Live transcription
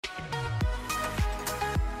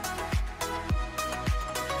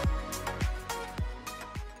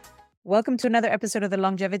Welcome to another episode of the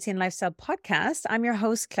Longevity and Lifestyle Podcast. I'm your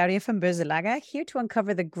host, Claudia van Berzelaga, here to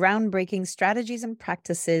uncover the groundbreaking strategies and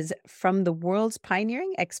practices from the world's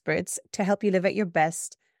pioneering experts to help you live at your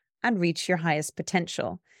best and reach your highest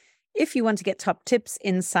potential. If you want to get top tips,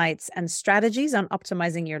 insights, and strategies on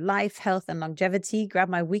optimizing your life, health, and longevity, grab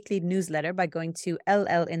my weekly newsletter by going to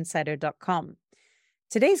llinsider.com.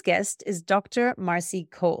 Today's guest is Dr. Marcy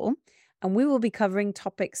Cole, and we will be covering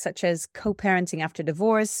topics such as co-parenting after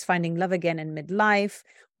divorce, finding love again in midlife,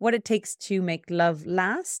 what it takes to make love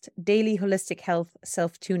last, daily holistic health,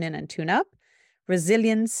 self-tune-in and tune-up,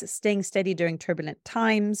 resilience, staying steady during turbulent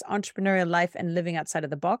times, entrepreneurial life and living outside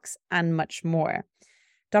of the box, and much more.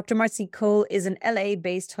 Dr. Marcy Cole is an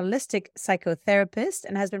LA-based holistic psychotherapist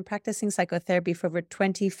and has been practicing psychotherapy for over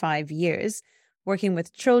 25 years, working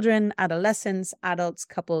with children, adolescents, adults,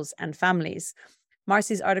 couples, and families.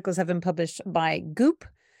 Marcy's articles have been published by Goop.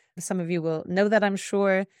 Some of you will know that, I'm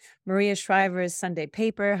sure. Maria Shriver's Sunday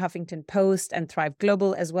Paper, Huffington Post, and Thrive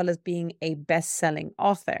Global, as well as being a best-selling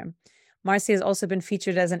author. Marcy has also been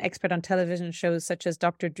featured as an expert on television shows such as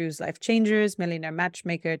Dr. Drew's Life Changers, Millionaire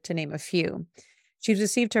Matchmaker, to name a few. She's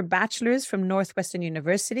received her bachelor's from Northwestern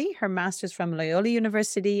University, her master's from Loyola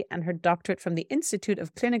University, and her doctorate from the Institute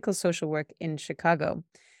of Clinical Social Work in Chicago.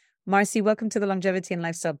 Marcy, welcome to the Longevity and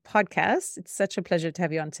Lifestyle Podcast. It's such a pleasure to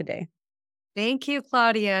have you on today. Thank you,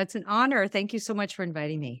 Claudia. It's an honor. Thank you so much for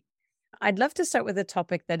inviting me. I'd love to start with a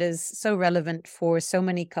topic that is so relevant for so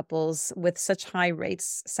many couples with such high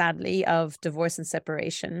rates, sadly, of divorce and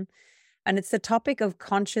separation. And it's the topic of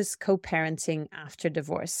conscious co-parenting after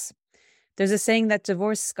divorce. There's a saying that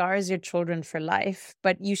divorce scars your children for life,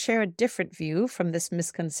 but you share a different view from this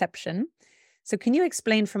misconception. So can you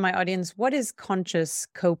explain for my audience, what is conscious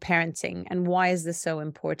co-parenting and why is this so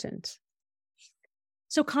important?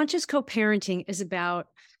 So conscious co-parenting is about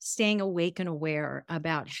staying awake and aware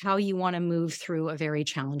about how you want to move through a very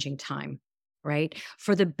challenging time, right?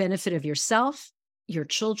 For the benefit of yourself, your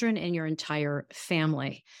children, and your entire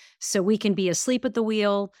family. So we can be asleep at the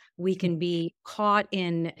wheel. We can be caught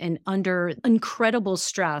in and under incredible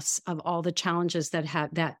stress of all the challenges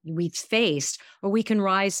that we've faced, or we can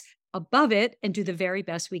rise above it and do the very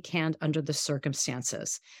best we can under the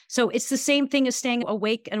circumstances. So it's the same thing as staying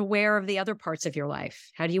awake and aware of the other parts of your life.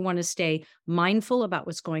 How do you want to stay mindful about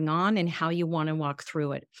what's going on and how you want to walk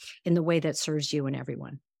through it in the way that serves you and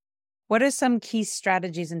everyone? What are some key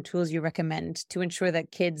strategies and tools you recommend to ensure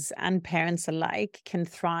that kids and parents alike can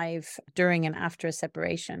thrive during and after a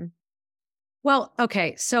separation? Well,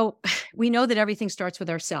 okay. So we know that everything starts with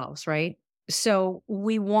ourselves, right? So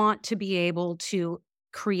we want to be able to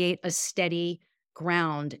create a steady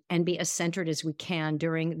ground and be as centered as we can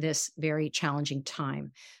during this very challenging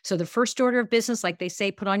time. So the first order of business, like they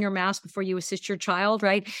say, put on your mask before you assist your child,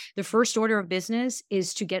 right? The first order of business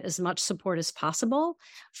is to get as much support as possible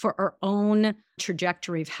for our own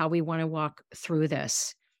trajectory of how we want to walk through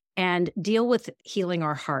this and deal with healing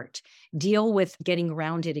our heart, deal with getting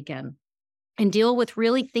grounded again, and deal with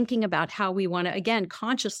really thinking about how we want to, again,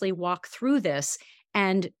 consciously walk through this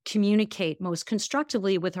and communicate most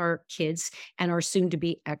constructively with our kids and our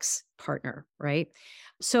soon-to-be ex-partner, right?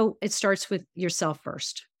 So it starts with yourself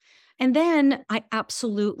first. And then I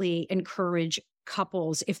absolutely encourage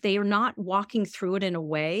couples, if they are not walking through it in a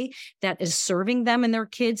way that is serving them and their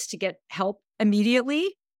kids, to get help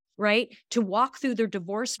immediately, right? To walk through their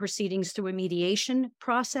divorce proceedings through a mediation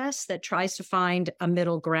process that tries to find a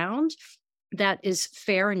middle ground that is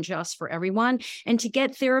fair and just for everyone, and to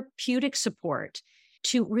get therapeutic support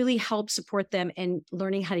to really help support them in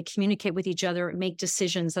learning how to communicate with each other and make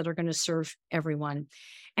decisions that are going to serve everyone.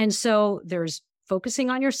 And so there's focusing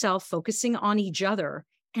on yourself, focusing on each other,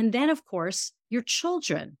 and then, of course, your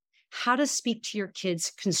children, how to speak to your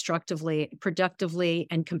kids constructively, productively,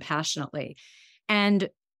 and compassionately. And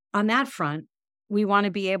on that front, we want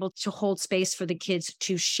to be able to hold space for the kids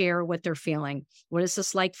to share what they're feeling. What is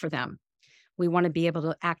this like for them? We want to be able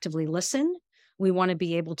to actively listen. We want to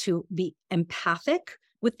be able to be empathic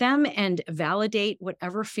with them and validate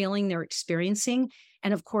whatever feeling they're experiencing.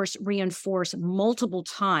 And of course, reinforce multiple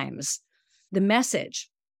times the message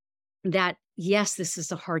that, yes, this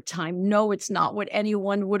is a hard time. No, it's not what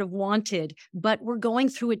anyone would have wanted, but we're going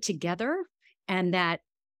through it together. And that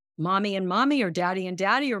mommy and mommy, or daddy and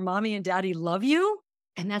daddy, or mommy and daddy love you.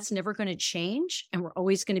 And that's never going to change. And we're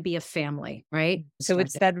always going to be a family, right? So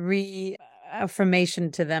it's that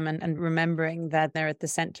reaffirmation to them and remembering that they're at the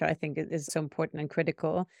center, I think is so important and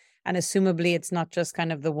critical. And assumably it's not just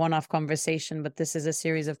kind of the one-off conversation, but this is a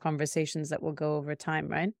series of conversations that will go over time,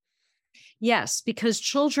 right? Yes, because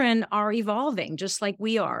children are evolving just like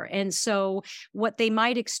we are. And so what they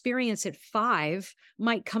might experience at 5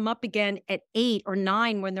 might come up again at 8 or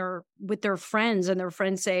 9 when they're with their friends and their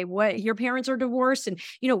friends say, "What, your parents are divorced," and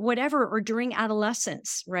whatever, or during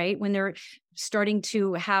adolescence, right? When they're starting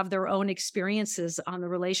to have their own experiences on the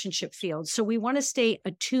relationship field. So we want to stay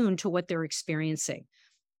attuned to what they're experiencing.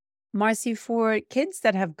 Marcy, for kids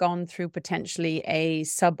that have gone through potentially a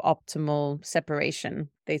suboptimal separation,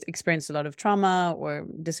 they experienced a lot of trauma or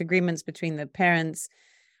disagreements between the parents.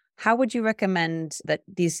 How would you recommend that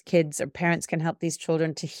these kids or parents can help these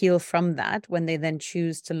children to heal from that when they then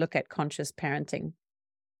choose to look at conscious parenting?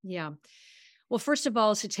 Yeah. Well, first of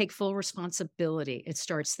all, is to take full responsibility. It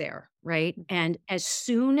starts there, right? And as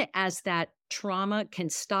soon as that trauma can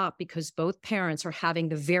stop because both parents are having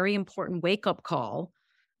the very important wake up call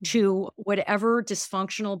to whatever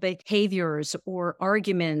dysfunctional behaviors or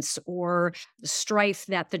arguments or strife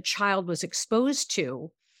that the child was exposed to,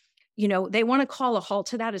 they want to call a halt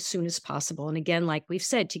to that as soon as possible. And again, like we've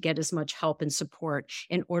said, to get as much help and support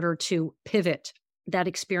in order to pivot that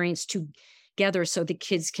experience together so the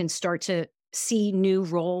kids can start to see new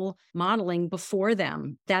role modeling before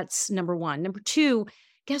them. That's number one. Number two,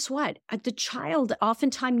 guess what? The child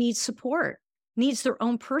oftentimes needs support, needs their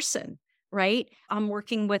own person, right? I'm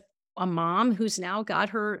working with a mom who's now got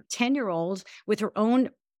her 10-year-old with her own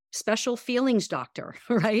special feelings doctor,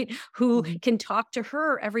 right? Who Mhm. can talk to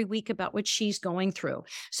her every week about what she's going through.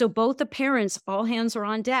 So both the parents, all hands are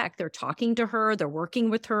on deck. They're talking to her, they're working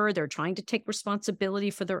with her, they're trying to take responsibility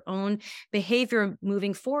for their own behavior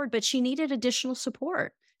moving forward, but she needed additional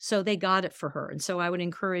support. So they got it for her. And so I would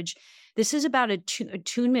encourage, this is about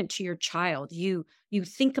attunement to your child. You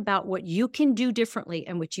think about what you can do differently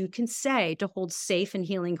and what you can say to hold safe and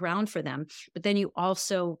healing ground for them, but then you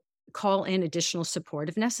also call in additional support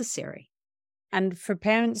if necessary. And for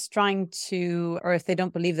parents trying to, or if they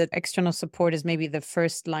don't believe that external support is maybe the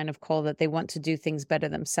first line of call, that they want to do things better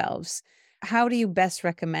themselves, how do you best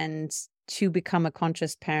recommend to become a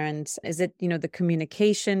conscious parent? Is it, the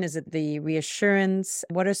communication? Is it the reassurance?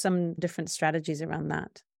 What are some different strategies around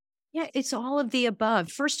that? Yeah, it's all of the above.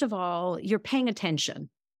 First of all, you're paying attention.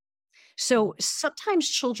 So sometimes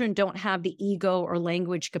children don't have the ego or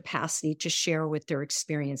language capacity to share what they're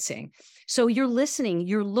experiencing. So you're listening,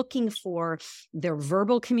 you're looking for their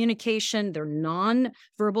verbal communication, their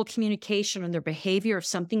non-verbal communication, and their behavior. If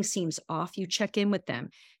something seems off, you check in with them.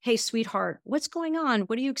 "Hey, sweetheart, what's going on?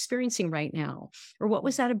 What are you experiencing right now? Or what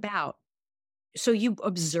was that about?" So you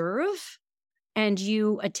observe and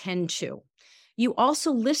you attend to. You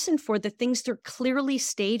also listen for the things they're clearly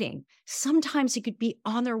stating. Sometimes it could be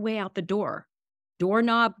on their way out the door,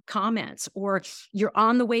 doorknob comments, or you're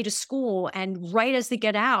on the way to school, and right as they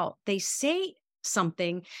get out, they say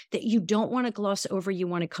something that you don't want to gloss over, you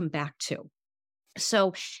want to come back to.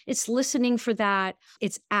 So it's listening for that.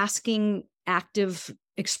 It's asking active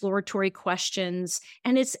exploratory questions.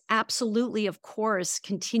 And it's absolutely, of course,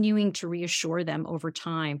 continuing to reassure them over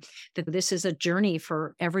time that this is a journey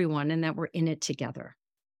for everyone and that we're in it together.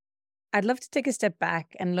 I'd love to take a step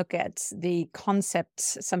back and look at the concept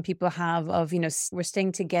some people have of, we're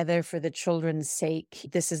staying together for the children's sake.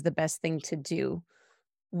 This is the best thing to do.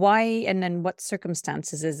 Why and in what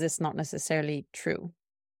circumstances is this not necessarily true?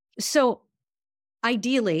 So,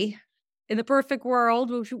 ideally, in the perfect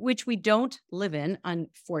world, which we don't live in,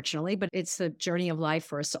 unfortunately, but it's the journey of life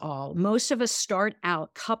for us all, most of us start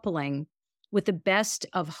out coupling with the best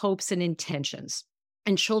of hopes and intentions.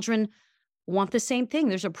 And children want the same thing.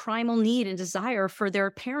 There's a primal need and desire for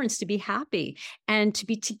their parents to be happy and to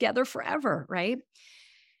be together forever, right?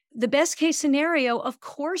 The best case scenario, of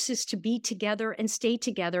course, is to be together and stay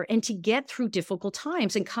together and to get through difficult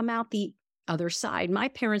times and come out the other side. My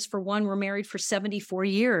parents, for one, were married for 74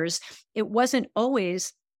 years. It wasn't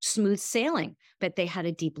always smooth sailing, but they had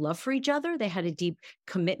a deep love for each other. They had a deep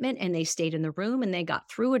commitment and they stayed in the room and they got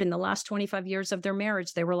through it. In the last 25 years of their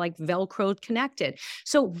marriage, they were like Velcro connected.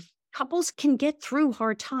 So couples can get through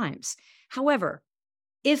hard times. However,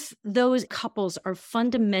 if those couples are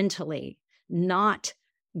fundamentally not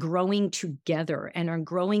growing together and are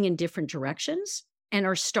growing in different directions and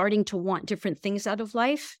are starting to want different things out of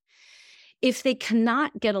life, if they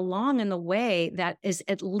cannot get along in the way that is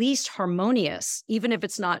at least harmonious, even if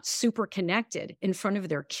it's not super connected in front of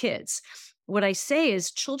their kids, what I say is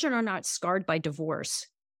children are not scarred by divorce.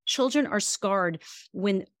 Children are scarred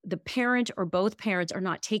when the parent or both parents are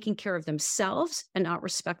not taking care of themselves and not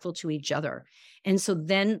respectful to each other. And so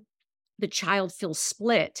then the child feels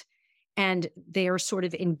split and they are sort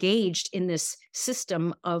of engaged in this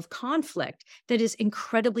system of conflict that is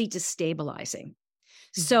incredibly destabilizing.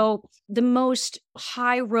 So the most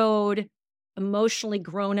high road, emotionally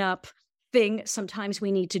grown up thing sometimes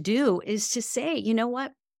we need to do is to say, you know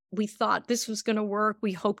what? We thought this was going to work.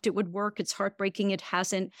 We hoped it would work. It's heartbreaking. It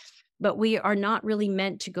hasn't. But we are not really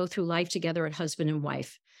meant to go through life together as husband and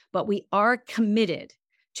wife. But we are committed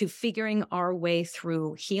to figuring our way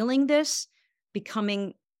through healing this,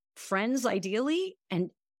 becoming friends ideally, and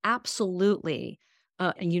absolutely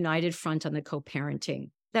a united front on the co-parenting.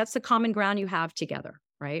 That's the common ground you have together,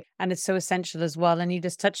 right? And it's so essential as well. And you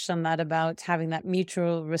just touched on that about having that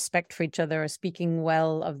mutual respect for each other or speaking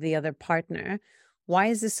well of the other partner. Why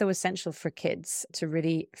is this so essential for kids to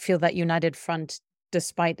really feel that united front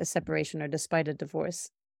despite a separation or despite a divorce?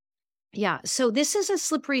 Yeah. So this is a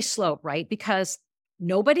slippery slope, right? Because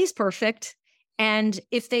nobody's perfect. And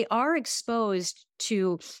if they are exposed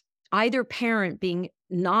to either parent being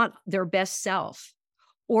not their best self,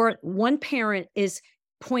 or one parent is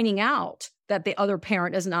pointing out that the other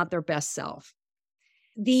parent is not their best self,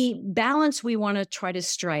 the balance we want to try to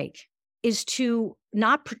strike is to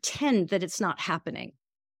not pretend that it's not happening,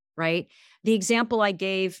 right? The example I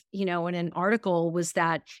gave, in an article was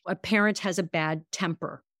that a parent has a bad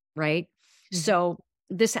temper, right? So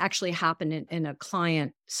this actually happened in a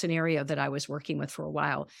client scenario that I was working with for a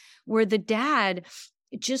while, where the dad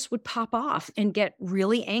just would pop off and get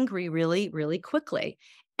really angry really, really quickly.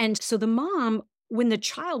 And so the mom, when the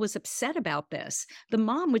child was upset about this, the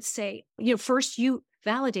mom would say, first you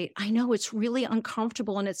validate, I know it's really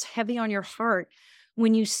uncomfortable and it's heavy on your heart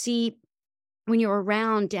when you're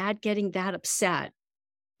around dad getting that upset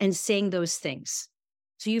and saying those things.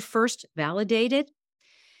 So you first validate it.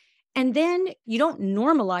 And then you don't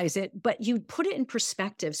normalize it, but you put it in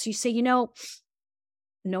perspective. So you say, no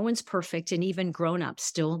one's perfect, and even grown-ups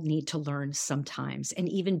still need to learn sometimes. And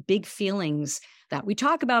even big feelings that we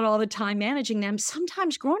talk about all the time, managing them,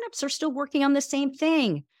 sometimes grown-ups are still working on the same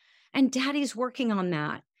thing. And daddy's working on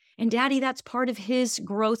that. And daddy, that's part of his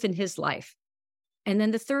growth in his life. And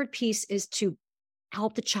then the third piece is to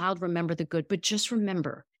help the child remember the good, but just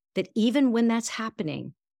remember that even when that's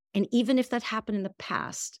happening, and even if that happened in the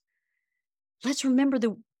past, let's remember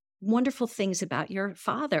the wonderful things about your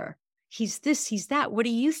father. He's this, he's that. What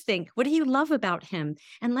do you think? What do you love about him?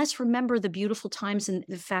 And let's remember the beautiful times and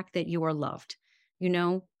the fact that you are loved,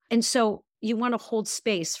 And so you want to hold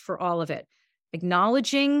space for all of it,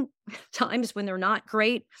 acknowledging times when they're not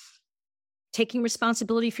great, taking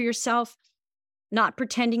responsibility for yourself, not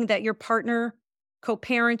pretending that your partner,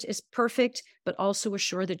 co-parent is perfect, but also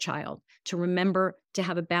assure the child to remember to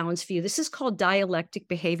have a balanced view. This is called dialectic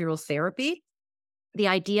behavioral therapy. The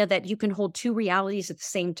idea that you can hold two realities at the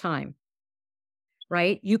same time,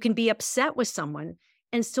 right? You can be upset with someone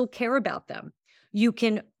and still care about them. You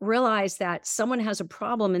can realize that someone has a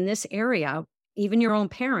problem in this area, even your own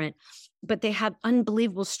parent, but they have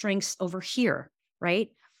unbelievable strengths over here, right?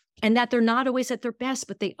 And that they're not always at their best,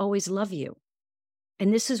 but they always love you.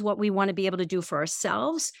 And this is what we want to be able to do for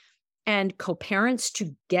ourselves and co-parents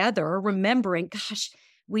together, remembering, gosh,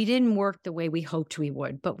 we didn't work the way we hoped we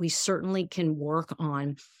would, but we certainly can work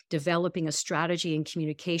on developing a strategy and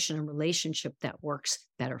communication and relationship that works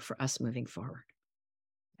better for us moving forward.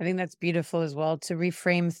 I think that's beautiful as well, to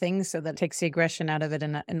reframe things so that takes the aggression out of it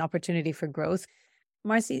and an opportunity for growth.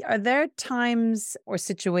 Marcy, are there times or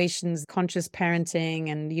situations conscious parenting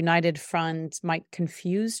and united front might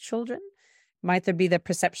confuse children? Might there be the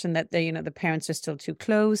perception that the parents are still too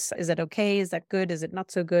close? Is that okay? Is that good? Is it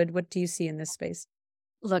not so good? What do you see in this space?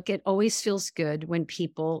 Look, it always feels good when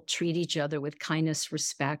people treat each other with kindness,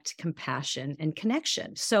 respect, compassion, and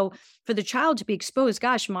connection. So for the child to be exposed,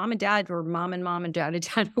 gosh, mom and dad, or mom and dad and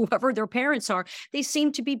dad, whoever their parents are, they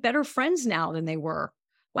seem to be better friends now than they were.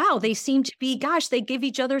 Wow, they seem to be, gosh, they give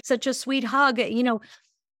each other such a sweet hug.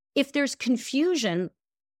 If there's confusion,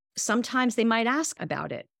 sometimes they might ask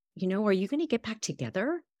about it. Are you going to get back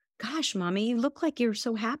together? Gosh, mommy, you look like you're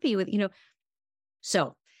so happy with.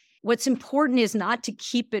 So what's important is not to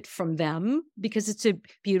keep it from them, because it's a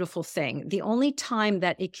beautiful thing. The only time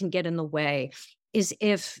that it can get in the way is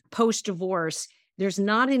if post-divorce, there's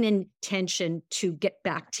not an intention to get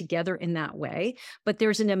back together in that way, but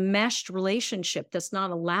there's an enmeshed relationship that's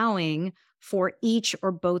not allowing for each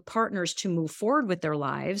or both partners to move forward with their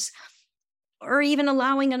lives, or even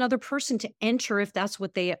allowing another person to enter if that's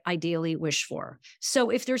what they ideally wish for.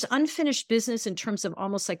 So if there's unfinished business in terms of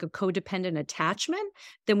almost like a codependent attachment,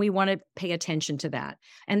 then we want to pay attention to that.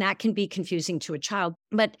 And that can be confusing to a child.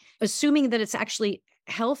 But assuming that it's actually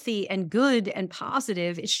healthy and good and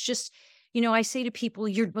positive, it's just I say to people,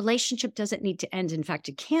 your relationship doesn't need to end. In fact,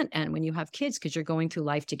 it can't end when you have kids because you're going through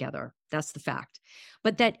life together. That's the fact.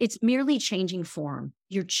 But that it's merely changing form.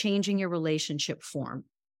 You're changing your relationship form.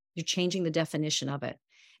 You're changing the definition of it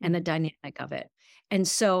and the dynamic of it. And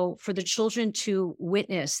so for the children to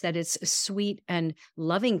witness that it's a sweet and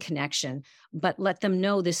loving connection, but let them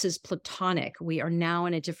know this is platonic. We are now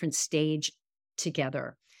in a different stage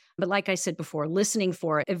together. But like I said before, listening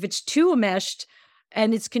for it. If it's too enmeshed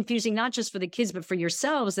and it's confusing, not just for the kids, but for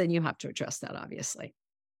yourselves, then you have to address that, obviously.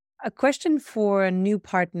 A question for new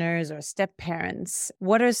partners or step parents.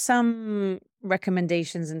 What are some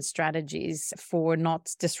recommendations and strategies for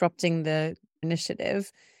not disrupting the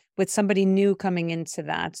initiative with somebody new coming into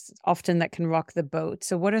that? Often that can rock the boat.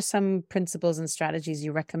 So, what are some principles and strategies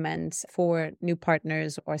you recommend for new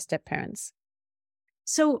partners or step parents?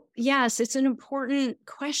 So, yes, it's an important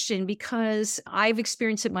question because I've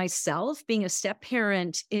experienced it myself. Being a step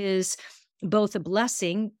parent is both a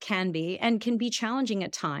blessing, can be, and can be challenging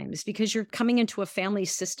at times because you're coming into a family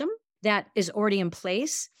system that is already in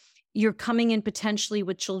place. You're coming in potentially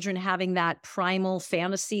with children having that primal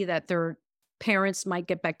fantasy that their parents might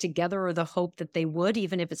get back together or the hope that they would,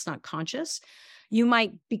 even if it's not conscious. You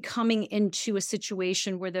might be coming into a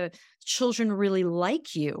situation where the children really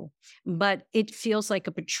like you, but it feels like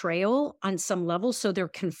a betrayal on some level. So they're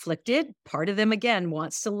conflicted. Part of them, again,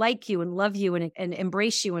 wants to like you and love you and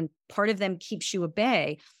embrace you. And part of them keeps you at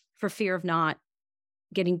bay for fear of not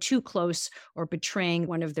getting too close or betraying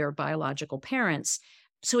one of their biological parents.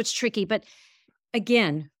 So it's tricky. But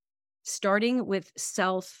again, starting with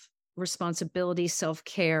self responsibility, self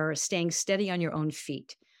care, staying steady on your own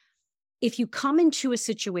feet. If you come into a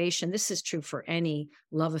situation, this is true for any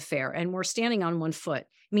love affair, and we're standing on one foot,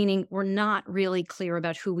 meaning we're not really clear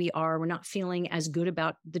about who we are. We're not feeling as good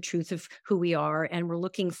about the truth of who we are, and we're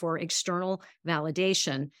looking for external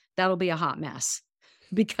validation. That'll be a hot mess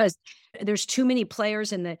because there's too many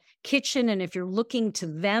players in the kitchen. And if you're looking to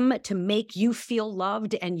them to make you feel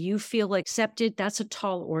loved and you feel accepted, that's a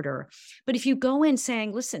tall order. But if you go in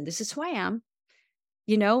saying, listen, this is who I am.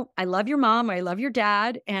 I love your mom, I love your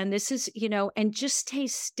dad, and this is, and just stay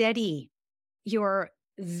steady. You're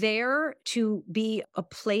there to be a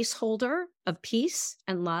placeholder of peace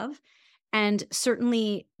and love, and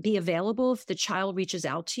certainly be available if the child reaches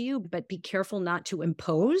out to you, but be careful not to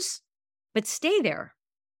impose, but stay there.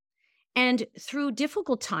 And through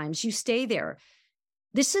difficult times, you stay there.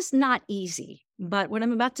 This is not easy, but what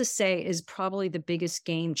I'm about to say is probably the biggest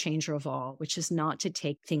game changer of all, which is not to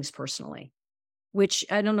take things personally. Which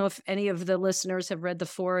I don't know if any of the listeners have read the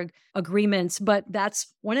four agreements, but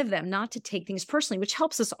that's one of them, not to take things personally, which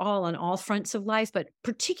helps us all on all fronts of life, but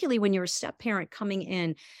particularly when you're a step parent coming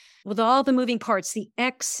in with all the moving parts,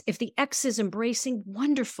 if the ex is embracing,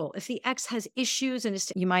 wonderful. If the ex has issues and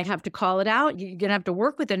you might have to call it out, you're going to have to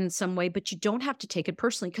work with it in some way, but you don't have to take it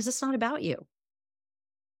personally because it's not about you.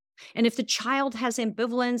 And if the child has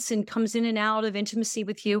ambivalence and comes in and out of intimacy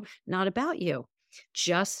with you, not about you.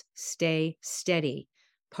 Just stay steady.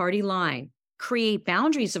 Party line. Create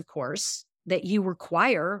boundaries, of course, that you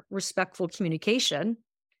require respectful communication.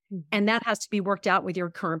 And that has to be worked out with your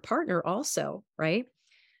current partner also, right?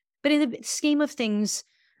 But in the scheme of things,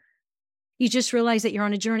 you just realize that you're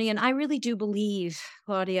on a journey. And I really do believe,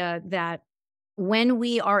 Claudia, that when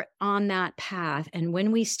we are on that path and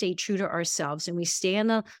when we stay true to ourselves and we stay in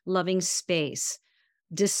a loving space,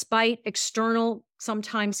 despite external,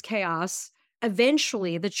 sometimes chaos,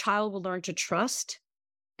 eventually the child will learn to trust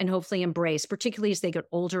and hopefully embrace, particularly as they get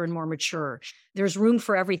older and more mature. There's room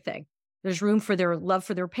for everything. There's room for their love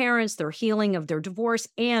for their parents, their healing of their divorce,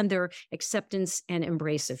 and their acceptance and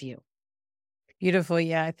embrace of you. Beautiful.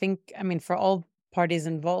 Yeah. For all parties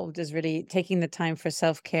involved is really taking the time for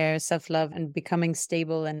self-care, self-love, and becoming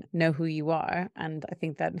stable and know who you are. And I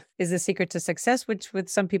think that is the secret to success, which with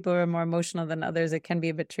some people who are more emotional than others, it can be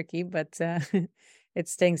a bit tricky, but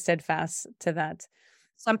it's staying steadfast to that.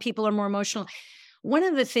 Some people are more emotional. One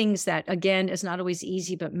of the things that, again, is not always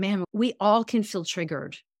easy, but man, we all can feel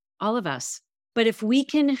triggered, all of us. But if we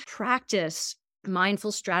can practice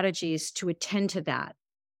mindful strategies to attend to that,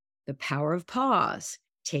 the power of pause,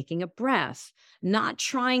 taking a breath, not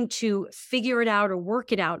trying to figure it out or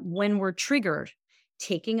work it out when we're triggered,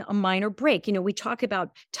 taking a minor break. We talk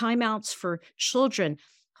about timeouts for children,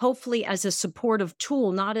 hopefully as a supportive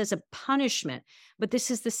tool, not as a punishment. But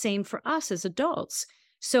this is the same for us as adults.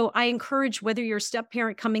 So I encourage, whether you're a step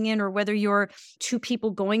parent coming in or whether you're two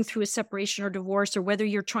people going through a separation or divorce, or whether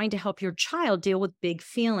you're trying to help your child deal with big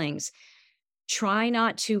feelings, try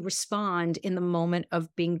not to respond in the moment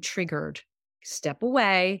of being triggered. Step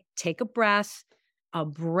away, take a breath. A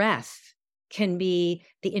breath can be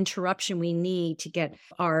the interruption we need to get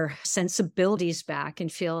our sensibilities back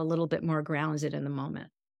and feel a little bit more grounded in the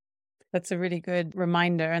moment. That's a really good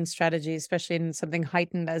reminder and strategy, especially in something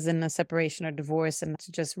heightened as in a separation or divorce, and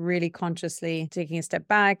to just really consciously taking a step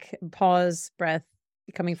back, pause, breath,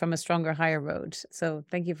 coming from a stronger, higher road. So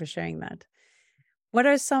thank you for sharing that. What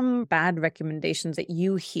are some bad recommendations that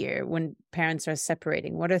you hear when parents are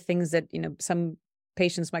separating? What are things that, some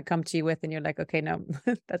patients might come to you with and you're like, okay, no,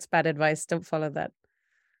 that's bad advice. Don't follow that.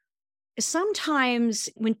 Sometimes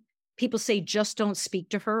when people say just don't speak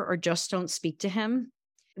to her or just don't speak to him,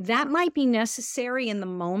 that might be necessary in the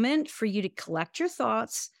moment for you to collect your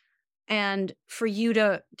thoughts and for you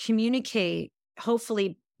to communicate,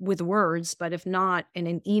 hopefully with words, but if not in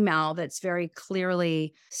an email that's very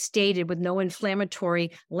clearly stated with no inflammatory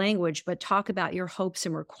language, but talk about your hopes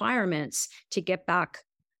and requirements to get back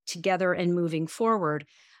together and moving forward.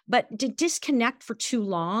 But to disconnect for too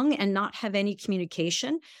long and not have any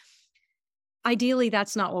communication, ideally,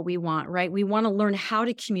 that's not what we want, right? We want to learn how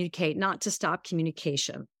to communicate, not to stop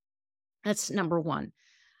communication. That's number one.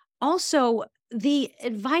 Also, the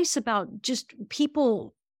advice about just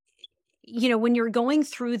people, when you're going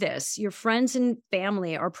through this, your friends and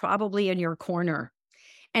family are probably in your corner,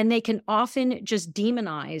 and they can often just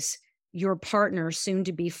demonize your partner, soon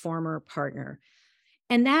to be former partner.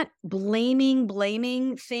 And that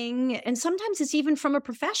blaming thing, and sometimes it's even from a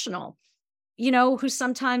professional, who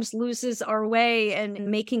sometimes loses our way and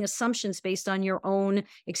making assumptions based on your own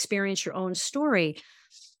experience, your own story.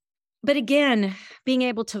 But again, being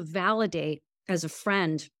able to validate as a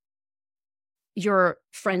friend your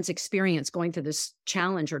friend's experience going through this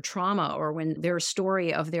challenge or trauma, or when their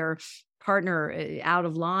story of their partner out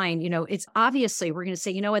of line, it's obviously we're going to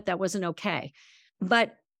say, you know what, that wasn't okay.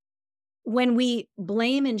 But when we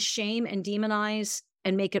blame and shame and demonize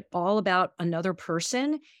and make it all about another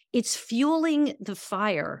person, it's fueling the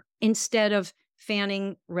fire instead of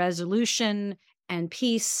fanning resolution and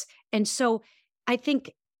peace. And so I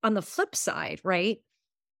think on the flip side, right,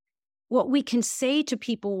 what we can say to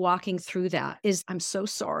people walking through that is, I'm so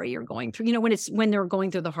sorry you're going through, when they're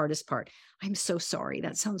going through the hardest part. I'm so sorry.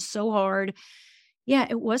 That sounds so hard. Yeah,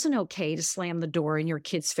 it wasn't okay to slam the door in your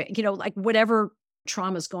kid's face, like whatever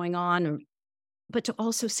trauma's going on. But to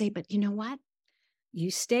also say, but you know what?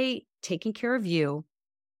 You stay taking care of you.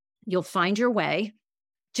 You'll find your way.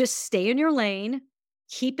 Just stay in your lane.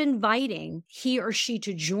 Keep inviting he or she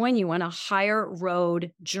to join you on a higher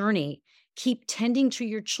road journey. Keep tending to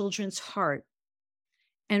your children's heart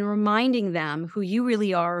and reminding them who you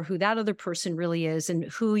really are, who that other person really is, and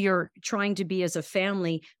who you're trying to be as a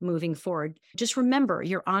family moving forward. Just remember,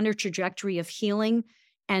 you're on a trajectory of healing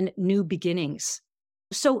and new beginnings.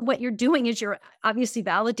 So what you're doing is you're obviously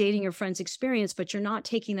validating your friend's experience, but you're not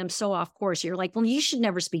taking them so off course. You're like, well, you should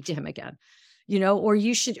never speak to him again, or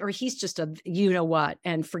he's just a, what,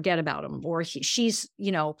 and forget about him. Or she's,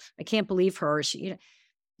 I can't believe her.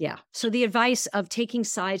 Yeah. So the advice of taking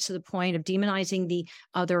sides to the point of demonizing the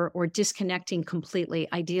other or disconnecting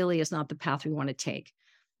completely, ideally is not the path we want to take.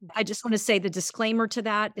 I just want to say the disclaimer to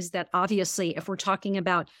that is that obviously if we're talking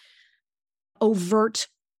about overt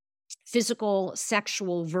physical,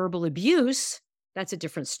 sexual, verbal abuse, that's a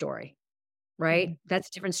different story, right? Mm-hmm. That's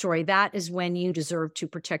a different story. That is when you deserve to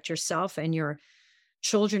protect yourself and your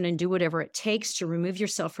children and do whatever it takes to remove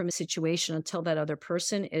yourself from a situation until that other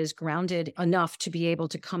person is grounded enough to be able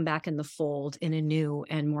to come back in the fold in a new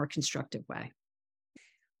and more constructive way.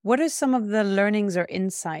 What are some of the learnings or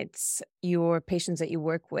insights your patients that you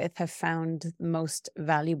work with have found most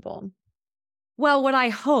valuable? Well, what I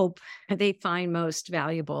hope they find most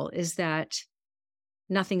valuable is that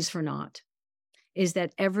nothing's for naught, is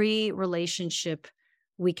that every relationship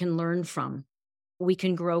we can learn from, we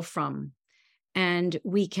can grow from, and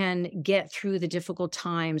we can get through the difficult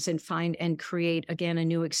times and find and create, again, a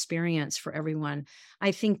new experience for everyone.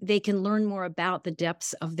 I think they can learn more about the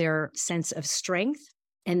depths of their sense of strength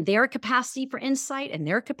and their capacity for insight and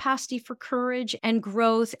their capacity for courage and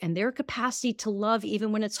growth and their capacity to love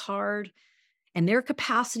even when it's hard, and their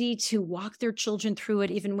capacity to walk their children through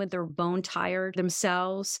it even when they're bone tired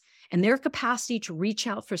themselves, and their capacity to reach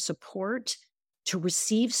out for support, to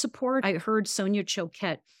receive support. I heard Sonia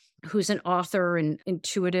Choquette, who's an author and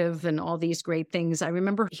intuitive and all these great things. I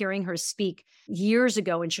remember hearing her speak years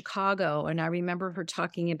ago in Chicago, and I remember her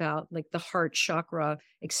talking about like the heart chakra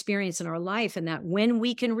experience in our life, and that when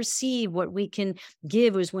we can receive what we can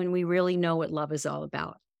give is when we really know what love is all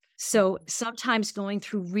about. So sometimes going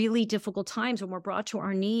through really difficult times when we're brought to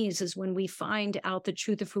our knees is when we find out the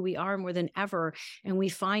truth of who we are more than ever. And we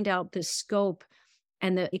find out the scope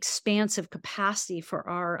and the expansive capacity for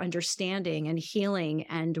our understanding and healing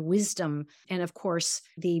and wisdom. And of course,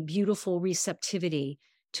 the beautiful receptivity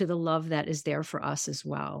to the love that is there for us as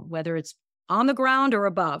well, whether it's on the ground or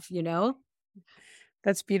above, you know?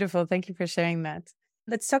 That's beautiful. Thank you for sharing that.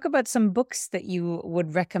 Let's talk about some books that you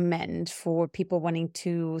would recommend for people wanting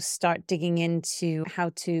to start digging into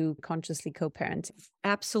how to consciously co-parent.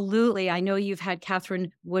 Absolutely. I know you've had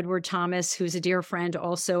Catherine Woodward Thomas, who's a dear friend,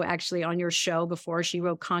 also actually on your show before. She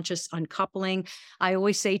wrote Conscious Uncoupling. I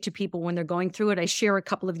always say to people when they're going through it, I share a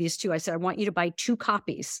couple of these too. I said, I want you to buy 2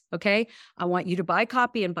 copies. Okay. I want you to buy a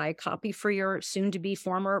copy and buy a copy for your soon to be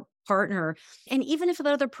former partner. And even if the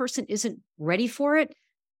other person isn't ready for it,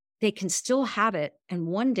 they can still have it. And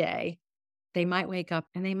one day they might wake up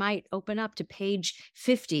and they might open up to page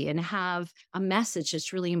 50 and have a message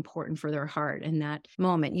that's really important for their heart in that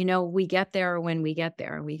moment. You know, we get there when we get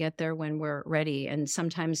there. We get there when we're ready. And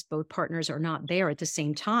sometimes both partners are not there at the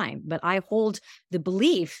same time. But I hold the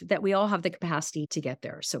belief that we all have the capacity to get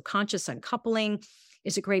there. So Conscious Uncoupling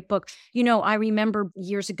is a great book. You know, I remember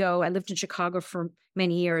years ago, I lived in Chicago for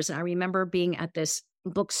many years, and I remember being at this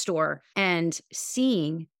bookstore and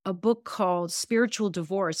seeing a book called Spiritual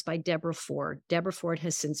Divorce by Deborah Ford. Deborah Ford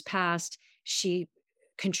has since passed. She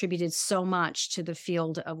contributed so much to the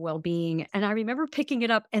field of well-being. And I remember picking it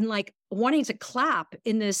up and like wanting to clap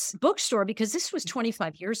in this bookstore because this was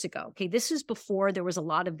 25 years ago. Okay. This is before there was a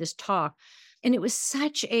lot of this talk. And it was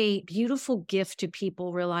such a beautiful gift to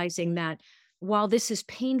people realizing that while this is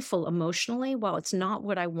painful emotionally, while it's not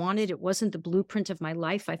what I wanted, it wasn't the blueprint of my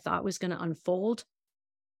life I thought was going to unfold,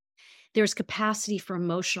 there's capacity for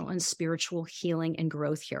emotional and spiritual healing and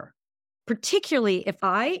growth here, particularly if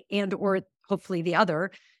I and or hopefully the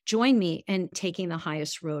other join me in taking the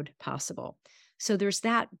highest road possible. So there's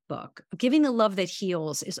that book. Giving the Love That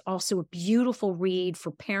Heals is also a beautiful read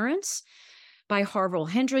for parents by Harville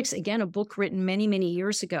Hendrix. Again, a book written many, many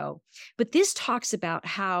years ago. But this talks about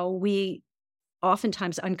how we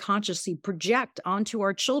oftentimes unconsciously project onto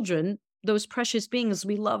our children those precious beings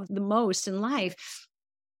we love the most in life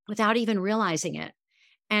without even realizing it,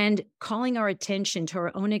 and calling our attention to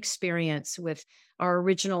our own experience with our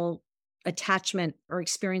original attachment or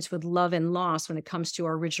experience with love and loss when it comes to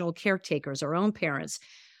our original caretakers, our own parents,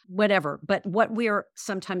 whatever. But what we're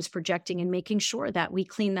sometimes projecting and making sure that we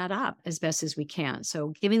clean that up as best as we can.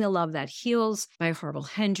 So Giving the Love That Heals by Harville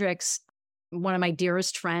Hendrix. One of my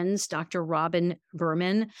dearest friends, Dr. Robin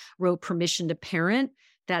Berman, wrote Permission to Parent.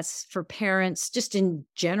 That's for parents, just in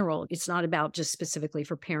general. It's not about just specifically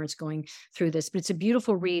for parents going through this, but it's a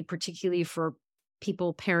beautiful read, particularly for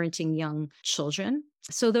people parenting young children.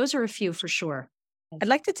 So those are a few for sure. I'd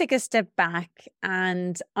like to take a step back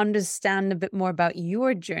and understand a bit more about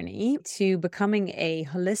your journey to becoming a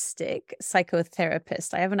holistic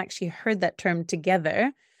psychotherapist. I haven't actually heard that term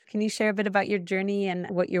together. Can you share a bit about your journey and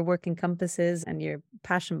what your work encompasses and your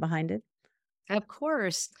passion behind it? Of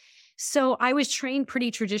course. So I was trained pretty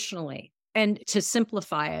traditionally. And to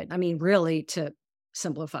simplify it, I mean, really to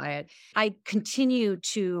simplify it, I continue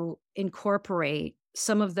to incorporate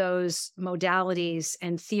some of those modalities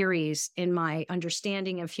and theories in my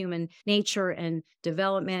understanding of human nature and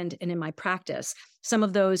development and in my practice. Some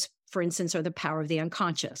of those, for instance, are the power of the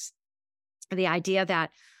unconscious. The idea that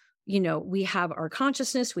we have our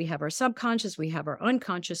consciousness, we have our subconscious, we have our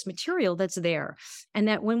unconscious material that's there. And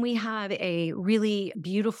that when we have a really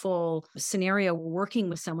beautiful scenario working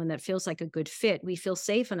with someone that feels like a good fit, we feel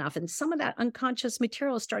safe enough. And some of that unconscious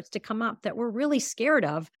material starts to come up that we're really scared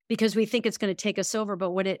of because we think it's going to take us over.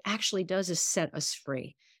 But what it actually does is set us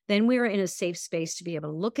free. Then we're in a safe space to be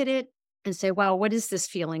able to look at it and say, wow, what is this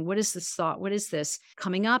feeling? What is this thought? What is this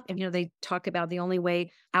coming up? And, they talk about the only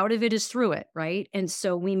way out of it is through it, right? And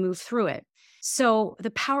so we move through it. So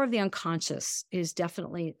the power of the unconscious is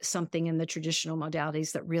definitely something in the traditional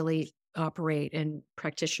modalities that really operate and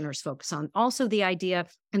practitioners focus on. Also the idea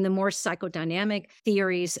and the more psychodynamic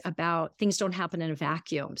theories about things don't happen in a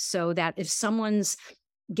vacuum. So that if someone's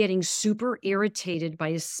getting super irritated by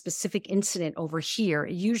a specific incident over here,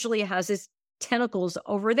 it usually has this tentacles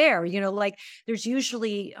over there, like there's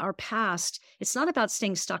usually our past. It's not about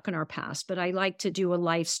staying stuck in our past, but I like to do a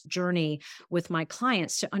life's journey with my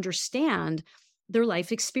clients to understand their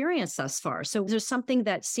life experience thus far. So there's something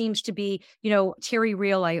that seems to be, Terry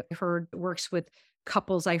Real, I heard works with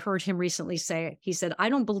couples. I heard him recently say, he said, I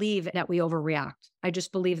don't believe that we overreact. I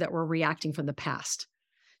just believe that we're reacting from the past.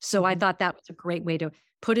 So I thought that was a great way to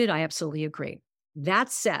put it. I absolutely agree.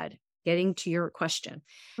 That said, getting to your question,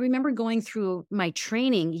 I remember going through my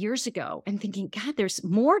training years ago and thinking, God, there's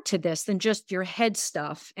more to this than just your head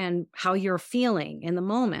stuff and how you're feeling in the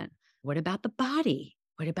moment. What about the body?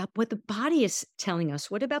 What about what the body is telling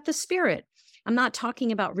us? What about the spirit? I'm not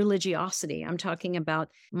talking about religiosity. I'm talking about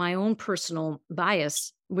my own personal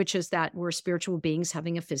bias, which is that we're spiritual beings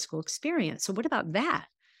having a physical experience. So, what about that?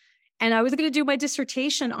 And I was going to do my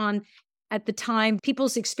dissertation on, at the time,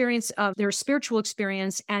 people's experience of their spiritual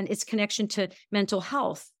experience and its connection to mental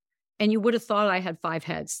health. And you would have thought I had 5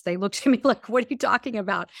 heads. They looked at me like, what are you talking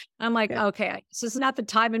about? I'm like, Yeah. okay, this is not the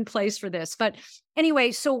time and place for this. But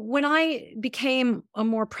anyway, so when I became a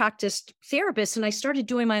more practiced therapist and I started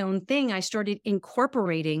doing my own thing, I started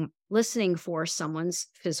incorporating listening for someone's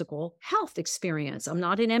physical health experience. I'm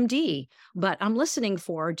not an MD, but I'm listening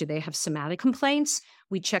for, do they have somatic complaints?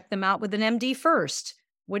 We check them out with an MD first.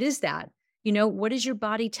 What is that? What is your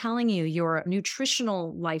body telling you? Your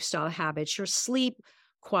nutritional lifestyle habits, your sleep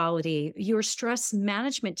quality, your stress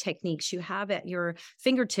management techniques you have at your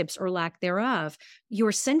fingertips or lack thereof,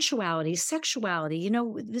 your sensuality, sexuality.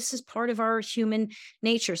 This is part of our human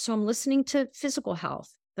nature. So I'm listening to physical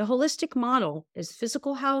health. The holistic model is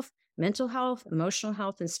physical health, mental health, emotional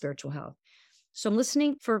health, and spiritual health. So I'm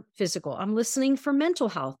listening for physical. I'm listening for mental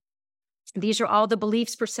health. These are all the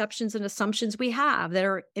beliefs, perceptions, and assumptions we have that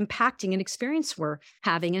are impacting an experience we're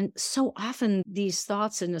having. And so often these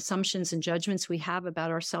thoughts and assumptions and judgments we have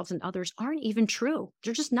about ourselves and others aren't even true.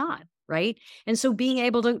 They're just not, right? And so being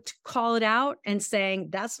able to call it out and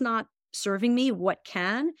saying, that's not serving me, what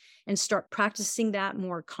can? And start practicing that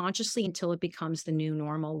more consciously until it becomes the new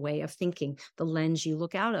normal way of thinking, the lens you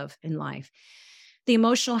look out of in life. The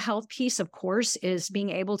emotional health piece, of course, is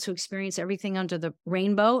being able to experience everything under the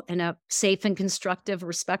rainbow in a safe and constructive,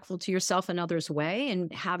 respectful to yourself and others way,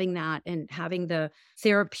 and having that and having the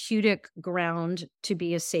therapeutic ground to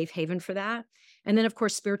be a safe haven for that. And then, of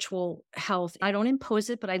course, spiritual health. I don't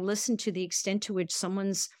impose it, but I listen to the extent to which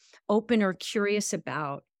someone's open or curious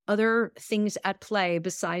about other things at play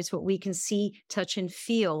besides what we can see, touch, and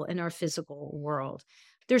feel in our physical world.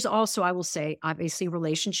 There's also, I will say, obviously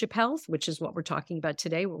relationship health, which is what we're talking about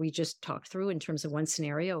today, what we just talked through in terms of one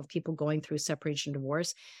scenario of people going through separation,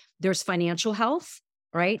 divorce. There's financial health,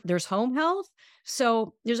 right? There's home health.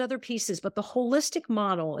 So there's other pieces, but the holistic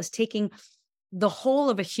model is taking the whole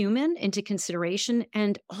of a human into consideration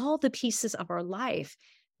and all the pieces of our life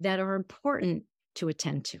that are important to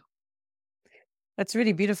attend to. That's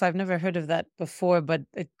really beautiful. I've never heard of that before, but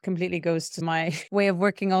it completely goes to my way of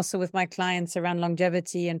working also with my clients around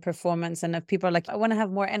longevity and performance. And if people are like, I want to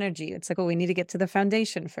have more energy, it's like, oh, we need to get to the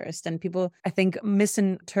foundation first. And people, I think,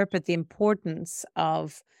 misinterpret the importance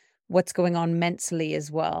of what's going on mentally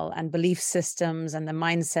as well, and belief systems and the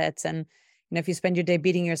mindsets. And if you spend your day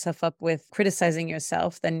beating yourself up with criticizing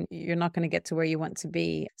yourself, then you're not going to get to where you want to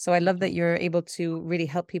be. So I love that you're able to really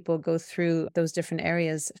help people go through those different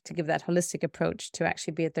areas to give that holistic approach to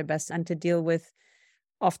actually be at their best and to deal with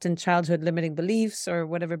often childhood limiting beliefs or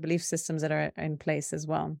whatever belief systems that are in place as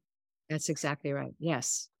well. That's exactly right.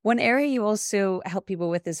 Yes. One area you also help people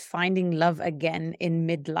with is finding love again in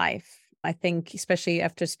midlife. I think, especially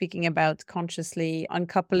after speaking about consciously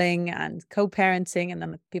uncoupling and co-parenting, and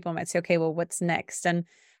then people might say, okay, well, what's next? And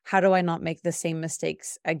how do I not make the same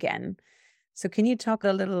mistakes again? So can you talk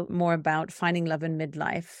a little more about finding love in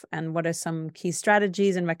midlife and what are some key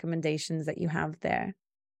strategies and recommendations that you have there?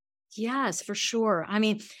 Yes, for sure. I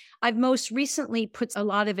mean, I've most recently put a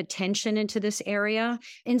lot of attention into this area,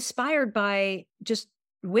 inspired by just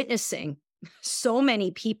witnessing so many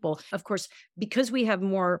people. Of course, because we have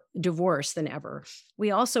more divorce than ever, we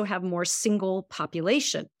also have more single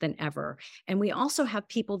population than ever. And we also have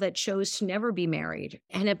people that chose to never be married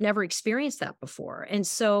and have never experienced that before. And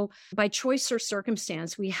so by choice or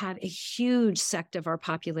circumstance, we have a huge sect of our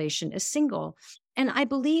population is single. And I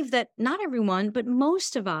believe that not everyone, but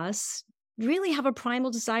most of us really have a primal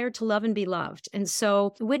desire to love and be loved. And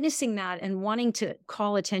so witnessing that and wanting to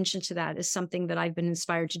call attention to that is something that I've been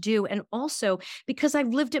inspired to do. And also because I've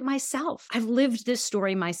lived it myself. I've lived this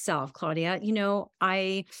story myself, Claudia.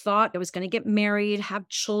 I thought I was going to get married, have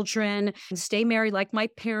children, and stay married like my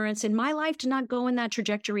parents. And my life did not go in that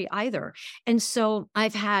trajectory either. And so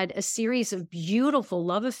I've had a series of beautiful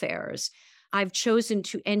love affairs. I've chosen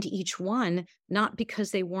to end each one, not because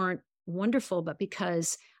they weren't wonderful, but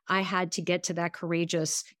because I had to get to that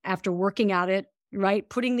courageous, after working at it, right?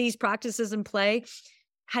 Putting these practices in play,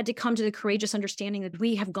 had to come to the courageous understanding that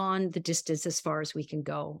we have gone the distance as far as we can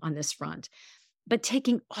go on this front. But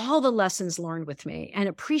taking all the lessons learned with me and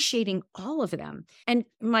appreciating all of them. And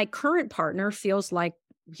my current partner feels like,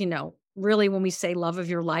 really, when we say love of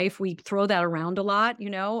your life, we throw that around a lot,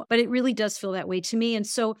 but it really does feel that way to me. And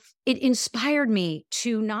so it inspired me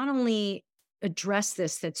to not only address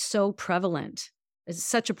this that's so prevalent, it's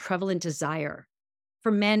such a prevalent desire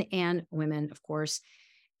for men and women, of course,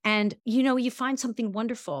 And, you find something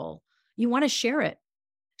wonderful, you want to share it.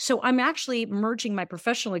 So I'm actually merging my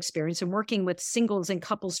professional experience and working with singles and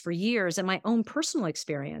couples for years and my own personal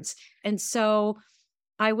experience. And so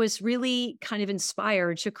I was really kind of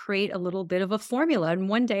inspired to create a little bit of a formula. And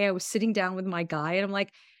one day I was sitting down with my guy and I'm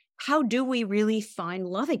like, how do we really find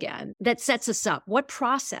love again that sets us up? What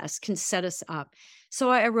process can set us up?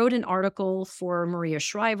 So I wrote an article for Maria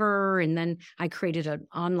Shriver, and then I created an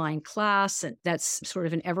online class. And that's sort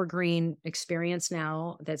of an evergreen experience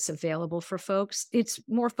now that's available for folks. It's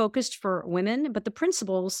more focused for women, but the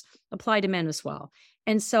principles apply to men as well.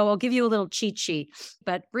 And so I'll give you a little cheat sheet,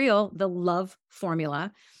 but the love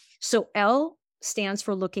formula. So L stands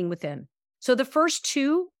for looking within. So the first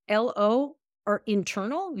two, LO, are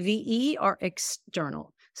internal, VE are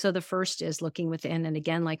external. So the first is looking within. And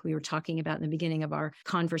again, like we were talking about in the beginning of our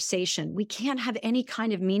conversation, we can't have any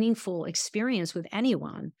kind of meaningful experience with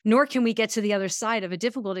anyone, nor can we get to the other side of a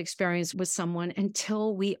difficult experience with someone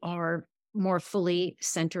until we are more fully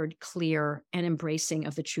centered, clear, and embracing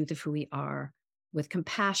of the truth of who we are, with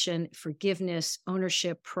compassion, forgiveness,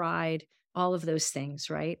 ownership, pride, all of those things,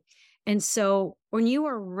 right? And so when you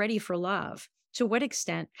are ready for love, to what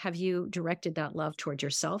extent have you directed that love toward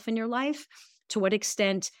yourself in your life? To what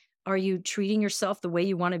extent are you treating yourself the way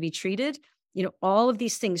you want to be treated? All of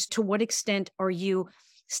these things. To what extent are you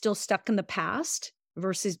still stuck in the past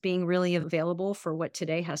versus being really available for what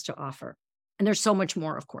today has to offer? And there's so much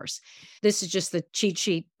more, of course. This is just the cheat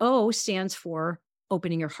sheet. O stands for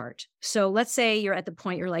opening your heart. So let's say you're at the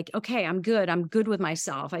point you're like, okay, I'm good. I'm good with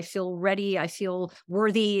myself. I feel ready. I feel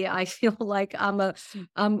worthy. I feel like I'm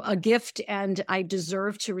a gift and I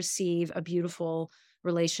deserve to receive a beautiful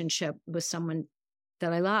relationship with someone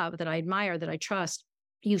that I love, that I admire, that I trust.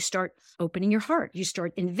 You start opening your heart. You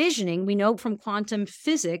start envisioning. We know from quantum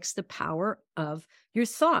physics the power of your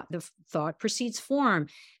thought. The thought precedes form.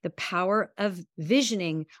 The power of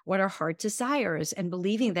visioning what our heart desires and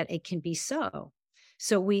believing that it can be so.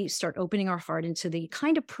 So we start opening our heart into the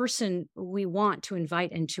kind of person we want to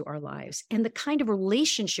invite into our lives and the kind of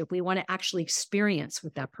relationship we want to actually experience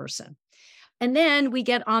with that person. And then we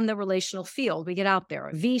get on the relational field. We get out there.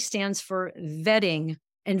 V stands for vetting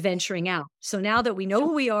and venturing out. So now that we know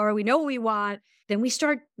who we are, we know what we want, then we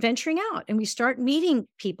start venturing out and we start meeting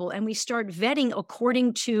people and we start vetting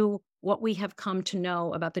according to what we have come to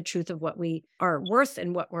know about the truth of what we are worth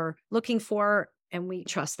and what we're looking for. And we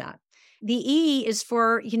trust that. The E is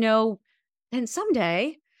for, and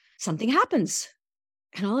someday something happens.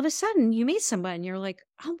 And all of a sudden you meet somebody and you're like,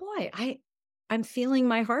 oh boy, I'm feeling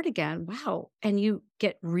my heart again. Wow. And you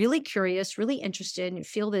get really curious, really interested, and you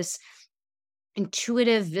feel this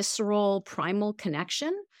intuitive, visceral, primal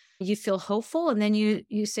connection. You feel hopeful. And then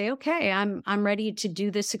you say, okay, I'm ready to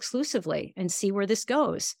do this exclusively and see where this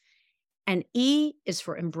goes. And E is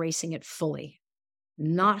for embracing it fully.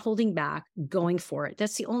 Not holding back, going for it.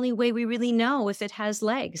 That's the only way we really know if it has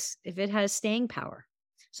legs, if it has staying power.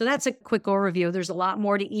 So that's a quick overview. There's a lot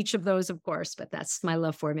more to each of those, of course, but that's my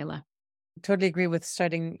love formula. Totally agree with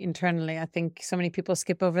starting internally. I think so many people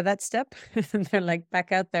skip over that step and they're like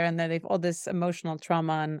back out there and then they've all this emotional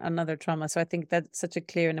trauma and another trauma. So I think that's such a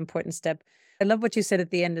clear and important step. I love what you said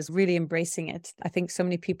at the end is really embracing it. I think so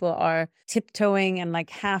many people are tiptoeing and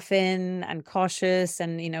like half in and cautious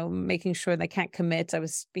and, making sure they can't commit. I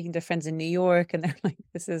was speaking to friends in New York and they're like,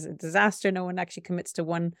 this is a disaster. No one actually commits to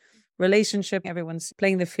one relationship. Everyone's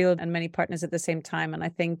playing the field and many partners at the same time. And I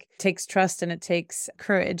think it takes trust and it takes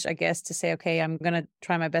courage, I guess, to say, okay, I'm going to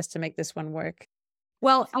try my best to make this one work.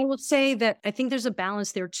 Well, I will say that I think there's a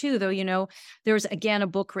balance there too, though. There's again a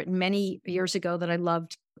book written many years ago that I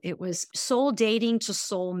loved. It was Soul Dating to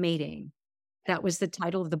Soul Mating. That was the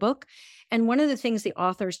title of the book. And one of the things the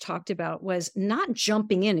authors talked about was not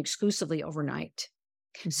jumping in exclusively overnight.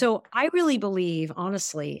 So I really believe,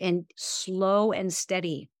 honestly, in slow and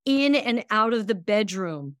steady, in and out of the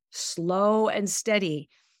bedroom, slow and steady.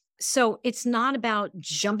 So it's not about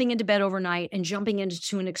jumping into bed overnight and jumping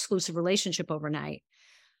into an exclusive relationship overnight.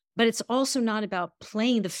 But it's also not about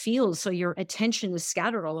playing the field so your attention is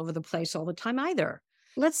scattered all over the place all the time either.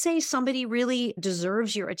 Let's say somebody really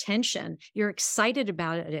deserves your attention. You're excited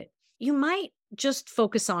about it. You might just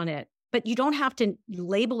focus on it, but you don't have to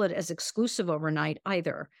label it as exclusive overnight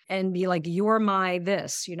either and be like, you're my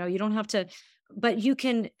this, you don't have to, but you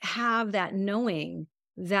can have that knowing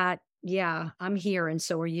that, yeah, I'm here and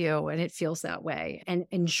so are you. And it feels that way and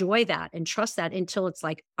enjoy that and trust that until it's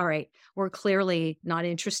like, all right, we're clearly not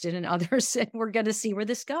interested in others and we're going to see where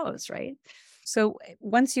this goes. Right. So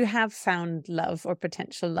once you have found love or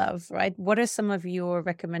potential love, right, what are some of your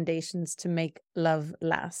recommendations to make love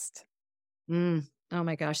last? Oh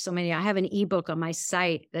my gosh, so many. I have an ebook on my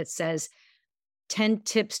site that says 10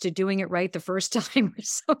 tips to doing it right the first time or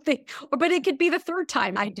something. Or but it could be the third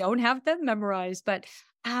time. I don't have them memorized, but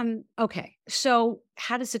okay. So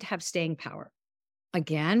how does it have staying power?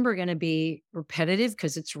 Again, we're going to be repetitive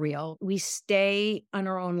because it's real. We stay on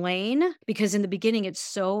our own lane because in the beginning it's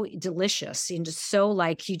so delicious and just so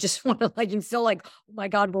like you just want to like you feel like, oh my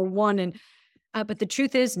God, we're one. And but the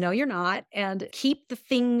truth is, no, you're not. And keep the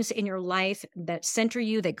things in your life that center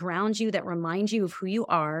you, that ground you, that remind you of who you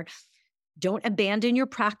are. Don't abandon your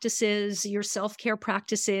practices, your self-care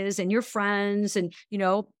practices and your friends. And,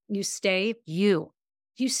 you stay you.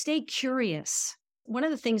 You stay curious. One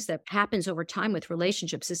of the things that happens over time with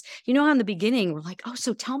relationships is, how in the beginning, we're like, oh,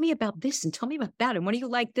 so tell me about this and tell me about that. And what do you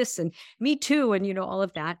like this? And me too. And, all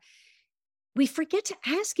of that. We forget to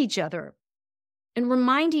ask each other and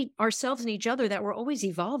reminding ourselves and each other that we're always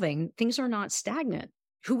evolving. Things are not stagnant.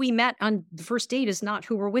 Who we met on the first date is not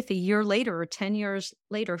who we're with a year later or 10 years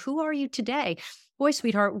later. Who are you today? Boy,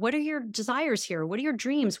 sweetheart, what are your desires here? What are your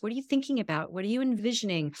dreams? What are you thinking about? What are you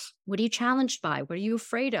envisioning? What are you challenged by? What are you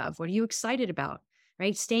afraid of? What are you excited about?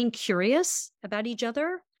 Right? Staying curious about each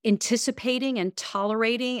other, anticipating and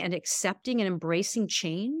tolerating and accepting and embracing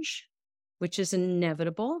change, which is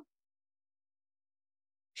inevitable.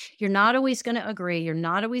 You're not always going to agree. You're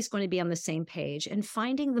not always going to be on the same page. And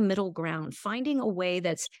finding the middle ground, finding a way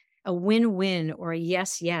that's a win-win or a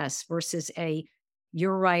yes, yes versus a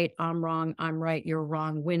you're right, I'm wrong, I'm right, you're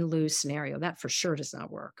wrong, win-lose scenario. That for sure does not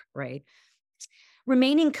work, right?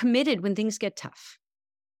 Remaining committed when things get tough.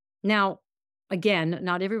 Now, again,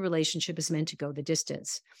 not every relationship is meant to go the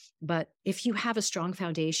distance. But if you have a strong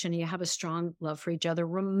foundation, you have a strong love for each other,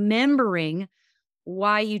 remembering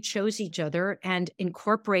why you chose each other and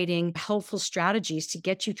incorporating helpful strategies to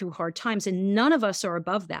get you through hard times. And none of us are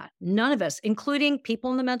above that. None of us, including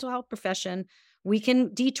people in the mental health profession. We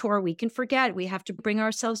can detour, we can forget. We have to bring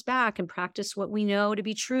ourselves back and practice what we know to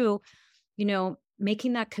be true.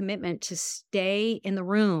 Making that commitment to stay in the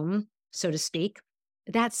room, so to speak.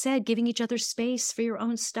 That said, giving each other space for your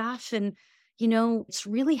own stuff. And, it's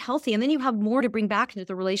really healthy. And then you have more to bring back into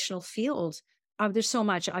the relational field. There's so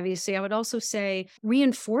much, obviously. I would also say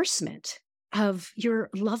reinforcement of your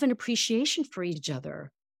love and appreciation for each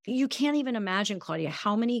other. You can't even imagine, Claudia,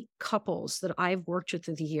 how many couples that I've worked with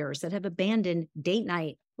through the years that have abandoned date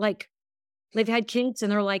night. Like they've had kids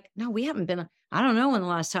and they're like, no, we haven't been, I don't know when the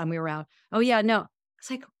last time we were out. Oh yeah, no. It's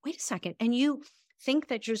like, wait a second. And you think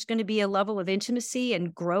that there's going to be a level of intimacy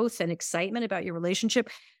and growth and excitement about your relationship.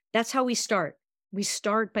 That's how we start. We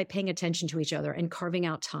start by paying attention to each other and carving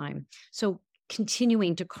out time. So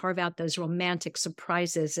continuing to carve out those romantic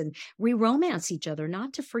surprises and re-romance each other,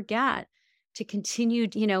 not to forget, to continue,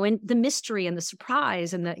 and the mystery and the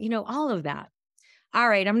surprise and the, all of that. All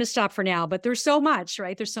right, I'm going to stop for now, but there's so much,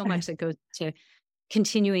 right? There's so much that goes to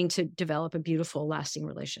continuing to develop a beautiful, lasting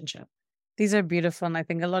relationship. These are beautiful. And I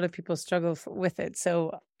think a lot of people struggle with it.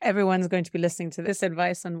 So everyone's going to be listening to this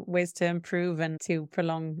advice on ways to improve and to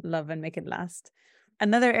prolong love and make it last.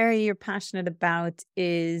 Another area you're passionate about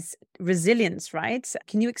is resilience, right?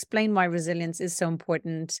 Can you explain why resilience is so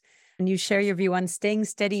important? And you share your view on staying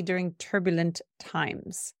steady during turbulent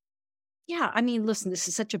times. Yeah, I mean, listen, this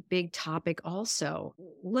is such a big topic also.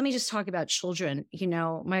 Let me just talk about children.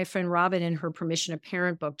 My friend Robin in her Permission to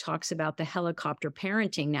Parent book talks about the helicopter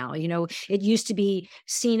parenting now. It used to be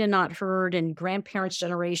seen and not heard and grandparents'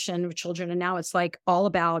 generation of children. And now it's like all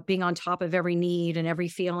about being on top of every need and every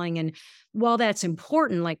feeling. And while that's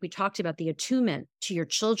important, like we talked about the attunement to your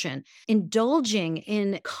children, indulging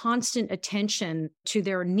in constant attention to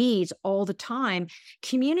their needs all the time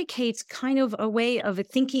communicates kind of a way of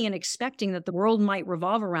thinking and expecting that the world might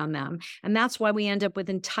revolve around them. And that's why we end up with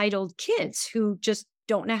entitled kids who just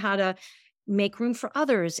don't know how to make room for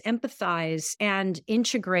others, empathize, and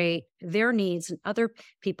integrate their needs and other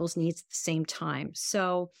people's needs at the same time.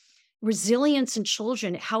 So resilience in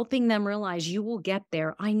children, helping them realize you will get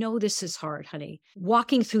there. I know this is hard, honey.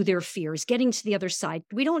 Walking through their fears, getting to the other side.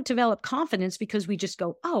 We don't develop confidence because we just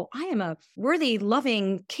go, oh, I am a worthy,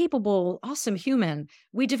 loving, capable, awesome human.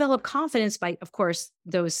 We develop confidence by, of course,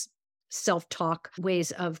 those self-talk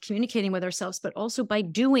ways of communicating with ourselves, but also by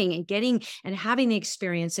doing and getting and having the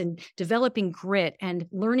experience and developing grit and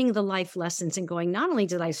learning the life lessons and going, not only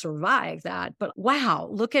did I survive that, but wow,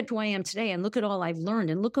 look at who I am today and look at all I've learned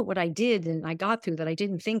and look at what I did and I got through that I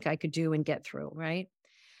didn't think I could do and get through, right?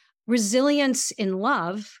 Resilience in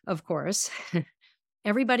love, of course.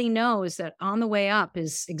 Everybody knows that on the way up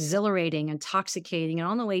is exhilarating, intoxicating, and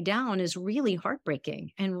on the way down is really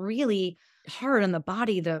heartbreaking and really hard on the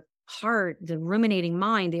body, the heart, the ruminating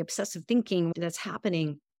mind, the obsessive thinking that's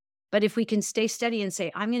happening. But if we can stay steady and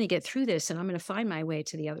say, I'm going to get through this and I'm going to find my way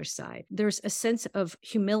to the other side, there's a sense of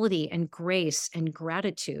humility and grace and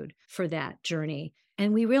gratitude for that journey.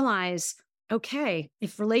 And we realize, okay,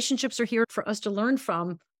 if relationships are here for us to learn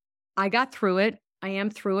from, I got through it. I am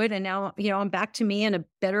through it. And now, I'm back to me and a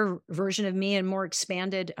better version of me and more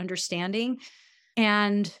expanded understanding.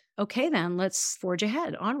 And okay, then let's forge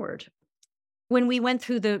ahead onward. When we went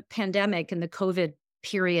through the pandemic and the COVID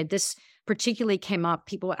period, this particularly came up.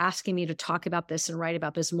 People were asking me to talk about this and write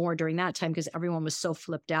about this more during that time because everyone was so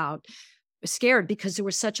flipped out, scared because there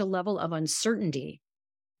was such a level of uncertainty.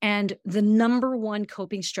 And the number one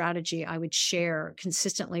coping strategy I would share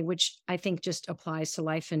consistently, which I think just applies to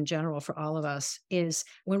life in general for all of us, is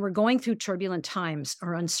when we're going through turbulent times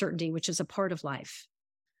or uncertainty, which is a part of life.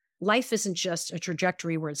 Life isn't just a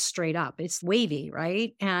trajectory where it's straight up, it's wavy,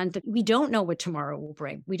 right? And we don't know what tomorrow will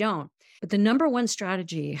bring. We don't. But the number one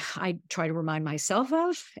strategy I try to remind myself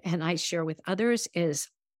of and I share with others is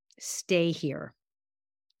stay here.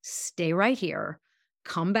 Stay right here.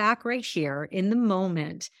 Come back right here in the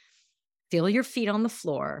moment. Feel your feet on the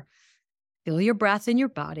floor. Feel your breath in your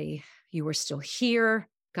body. You are still here,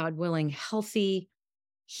 God willing, healthy,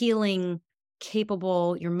 healing,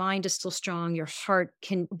 capable. Your mind is still strong. Your heart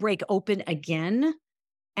can break open again.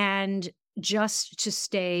 And just to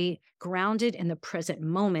stay grounded in the present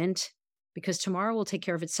moment, because tomorrow will take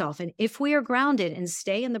care of itself. And if we are grounded and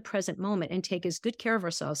stay in the present moment and take as good care of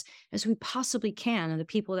ourselves as we possibly can and the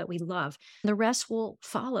people that we love, the rest will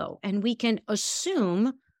follow. And we can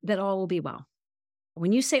assume that all will be well.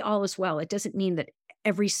 When you say all is well, it doesn't mean that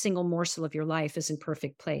every single morsel of your life is in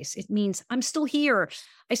perfect place. It means I'm still here.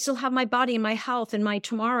 I still have my body and my health and my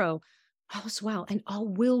tomorrow. All is well and all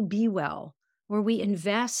will be well, where we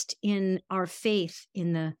invest in our faith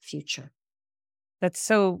in the future. That's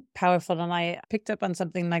so powerful. And I picked up on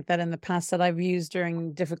something like that in the past that I've used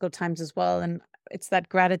during difficult times as well. And it's that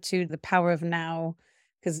gratitude, the power of now,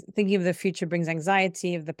 because thinking of the future brings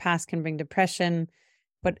anxiety, of the past can bring depression.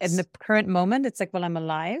 But in the current moment, it's like, well, I'm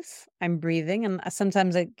alive, I'm breathing. And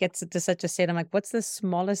sometimes it gets to such a state, I'm like, what's the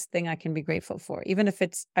smallest thing I can be grateful for? Even if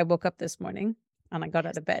it's, I woke up this morning and I got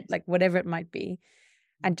out of bed, like whatever it might be.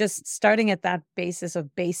 And just starting at that basis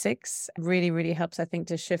of basics really, really helps, I think,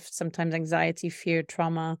 to shift sometimes anxiety, fear,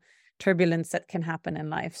 trauma, turbulence that can happen in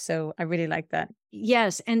life. So I really like that.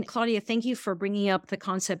 Yes. And Claudia, thank you for bringing up the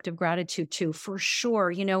concept of gratitude too. For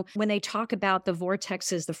sure. When they talk about the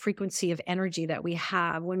vortexes, the frequency of energy that we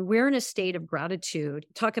have, when we're in a state of gratitude,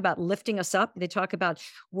 talk about lifting us up. They talk about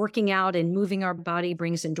working out and moving our body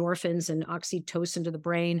brings endorphins and oxytocin to the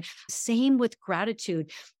brain. Same with gratitude.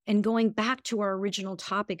 And going back to our original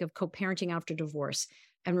topic of co-parenting after divorce.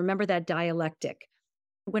 And remember that dialectic.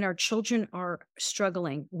 When our children are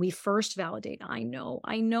struggling, we first validate. I know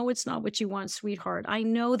it's not what you want, sweetheart. I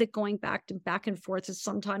know that going back and forth is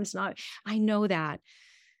sometimes not. I know that.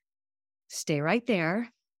 Stay right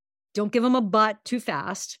there. Don't give them a but too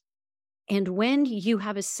fast. And when you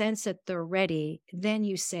have a sense that they're ready, then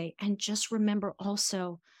you say, and just remember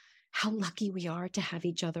also how lucky we are to have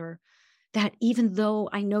each other. That even though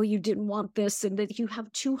I know you didn't want this and that you have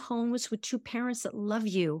two homes with two parents that love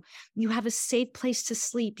you, you have a safe place to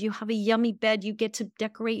sleep, you have a yummy bed, you get to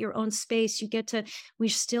decorate your own space, we're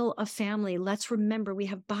still a family. Let's remember we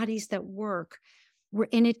have bodies that work. We're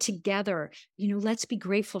in it together. Let's be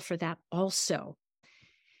grateful for that also.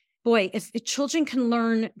 Boy, if the children can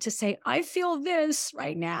learn to say, I feel this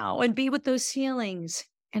right now and be with those feelings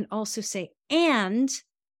and also say, and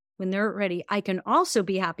when they're ready, I can also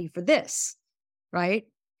be happy for this, right?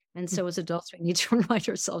 And so as adults, we need to remind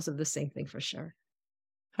ourselves of the same thing for sure.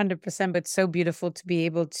 100%, but so beautiful to be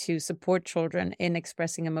able to support children in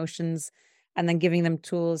expressing emotions and then giving them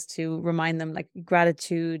tools to remind them like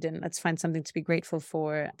gratitude and let's find something to be grateful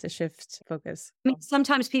for to shift focus. I mean,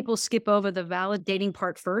 sometimes people skip over the validating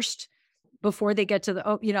part first before they get to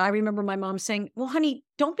I remember my mom saying, well, honey,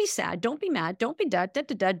 don't be sad. Don't be mad. Don't be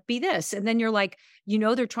be this. And then you're like,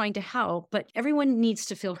 they're trying to help, but everyone needs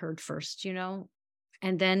to feel heard first, and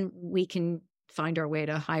then we can find our way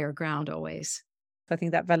to higher ground always. I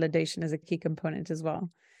think that validation is a key component as well.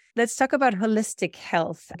 Let's talk about holistic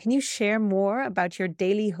health. Can you share more about your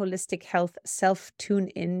daily holistic health self tune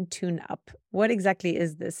in, tune up? What exactly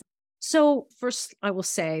is this? So first, I will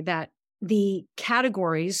say that the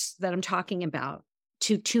categories that I'm talking about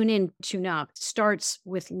to tune in, tune up starts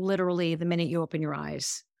with literally the minute you open your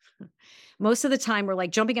eyes. Most of the time we're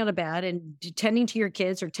like jumping out of bed and tending to your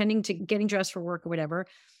kids or tending to getting dressed for work or whatever.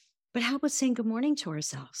 But how about saying good morning to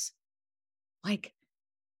ourselves? Like,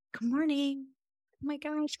 good morning. Oh my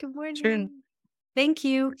gosh, good morning. True. Thank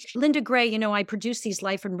you. Linda Gray, I produce these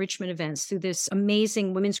life enrichment events through this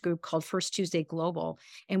amazing women's group called First Tuesday Global.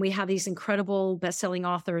 And we have these incredible best-selling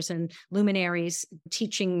authors and luminaries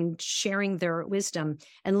teaching, sharing their wisdom.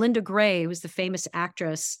 And Linda Gray, who's the famous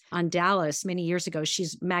actress on Dallas many years ago,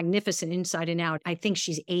 she's magnificent inside and out. I think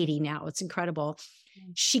she's 80 now. It's incredible.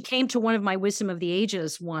 She came to one of my Wisdom of the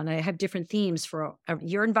Ages one. I have different themes for,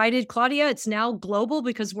 you're invited, Claudia. It's now global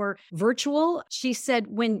because we're virtual. She said,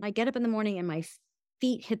 when I get up in the morning and my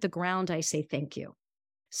feet hit the ground, I say, thank you.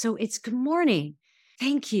 So it's good morning.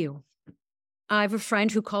 Thank you. I have a friend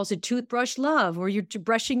who calls it toothbrush love, or you're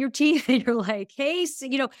brushing your teeth and you're like, hey,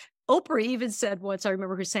 Oprah even said once, I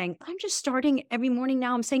remember her saying, I'm just starting every morning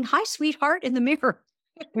now. I'm saying, hi, sweetheart, in the mirror.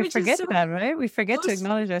 We Which is forget so that, right? We forget to close.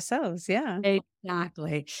 acknowledge ourselves. Yeah.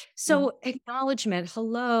 Exactly. So acknowledgement,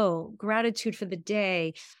 hello, gratitude for the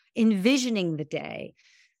day, envisioning the day.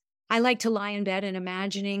 I like to lie in bed and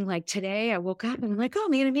imagining, like today I woke up and I'm like, oh,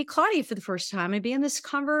 I'm going to meet Claudia for the first time and be in this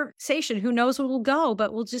conversation. Who knows where we'll go,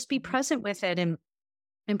 but we'll just be present with it and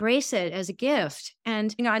embrace it as a gift.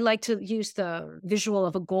 And, I like to use the visual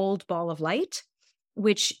of a gold ball of light,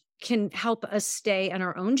 which can help us stay in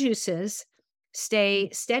our own juices, stay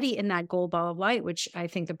steady in that gold ball of light, which I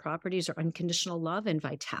think the properties are unconditional love and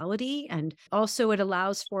vitality. And also it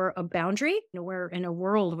allows for a boundary. We're in a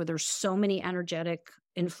world where there's so many energetic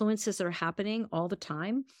influences that are happening all the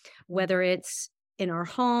time, whether it's in our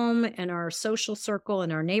home, in our social circle,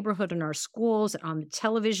 in our neighborhood, in our schools, on the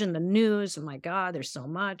television, the news. Oh my God, there's so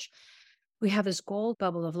much. We have this gold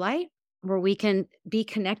bubble of light where we can be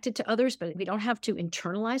connected to others, but we don't have to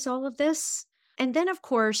internalize all of this. And then, of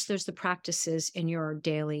course, there's the practices in your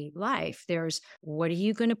daily life. There's what are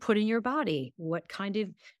you going to put in your body? What kind of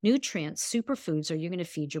nutrients, superfoods are you going to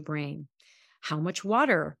feed your brain? How much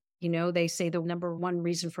water? They say the number one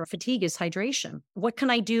reason for fatigue is hydration. What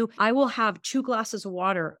can I do? I will have 2 glasses of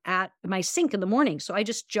water at my sink in the morning. So I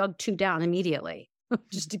just jug 2 down immediately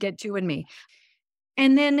just to get 2 in me.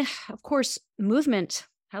 And then, of course, movement.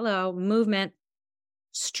 Hello, movement,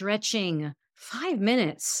 stretching, 5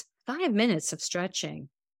 minutes. 5 minutes of stretching,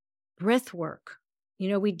 breath work.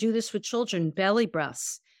 We do this with children, belly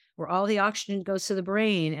breaths, where all the oxygen goes to the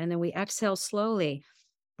brain and then we exhale slowly.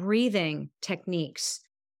 Breathing techniques,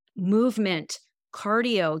 movement,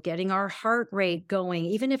 cardio, getting our heart rate going,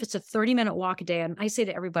 even if it's a 30-minute walk a day. And I say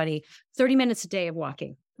to everybody, 30 minutes a day of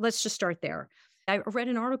walking. Let's just start there. I read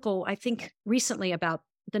an article, I think recently, about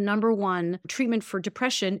the number one treatment for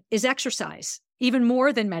depression is exercise, even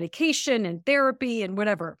more than medication and therapy and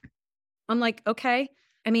whatever. I'm like, okay.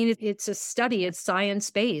 I mean, it's a study, it's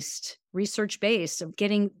science-based, research-based of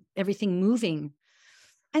getting everything moving.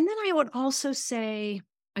 And then I would also say,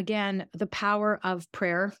 again, the power of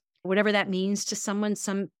prayer, whatever that means to someone.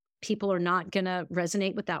 Some people are not going to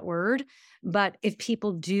resonate with that word. But if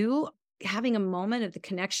people do, having a moment of the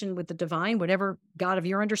connection with the divine, whatever God of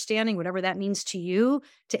your understanding, whatever that means to you,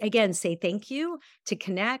 to again say thank you, to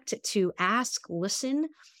connect, to ask, listen.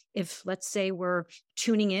 If let's say we're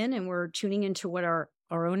tuning in and we're tuning into what our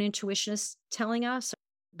own intuition is telling us,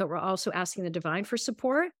 but we're also asking the divine for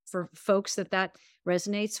support for folks that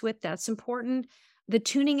resonates with, that's important. The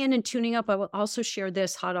tuning in and tuning up, I will also share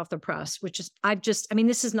this hot off the press, which is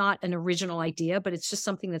this is not an original idea, but it's just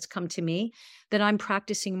something that's come to me that I'm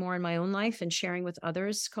practicing more in my own life and sharing with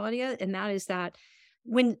others, Claudia. And that is that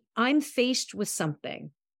when I'm faced with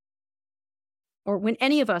something, or when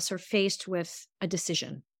any of us are faced with a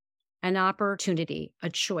decision, an opportunity, a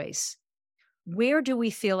choice, where do we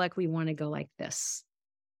feel like we want to go like this?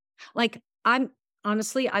 Like I've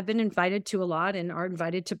been invited to a lot and are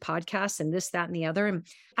invited to podcasts and this, that, and the other. And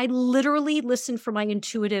I literally listen for my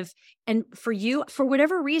intuitive. And for you, for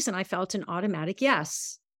whatever reason, I felt an automatic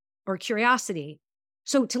yes or curiosity.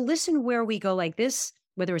 So to listen where we go like this,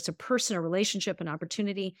 whether it's a person, a relationship, an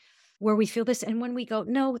opportunity, where we feel this. And when we go,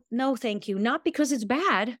 no, thank you, not because it's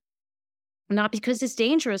bad, not because it's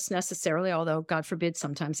dangerous necessarily, although God forbid,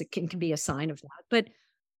 sometimes it can be a sign of that. But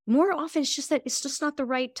more often, it's just that it's just not the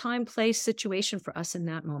right time, place, situation for us in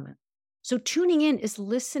that moment. So tuning in is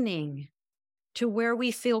listening to where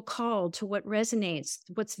we feel called, to what resonates,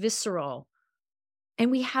 what's visceral.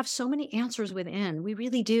 And we have so many answers within. We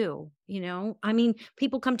really do.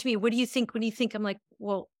 People come to me, what do you think? What do you think? I'm like,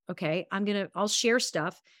 well, okay, I'll share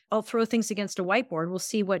stuff. I'll throw things against a whiteboard. We'll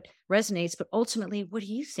see what resonates. But ultimately, what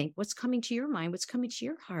do you think? What's coming to your mind? What's coming to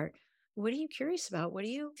your heart? What are you curious about? What are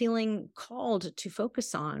you feeling called to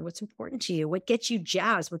focus on? What's important to you? What gets you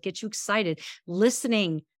jazzed? What gets you excited?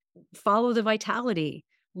 Listening, follow the vitality,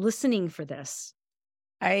 listening for this.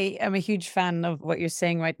 I am a huge fan of what you're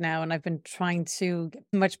saying right now, and I've been trying to get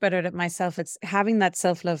much better at it myself. It's having that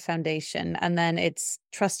self love foundation, and then it's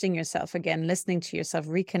trusting yourself again, listening to yourself,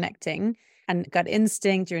 reconnecting, and gut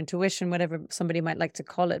instinct, your intuition, whatever somebody might like to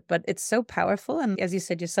call it. But it's so powerful. And as you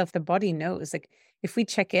said yourself, the body knows. Like if we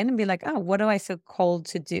check in and be like, oh, what do I feel called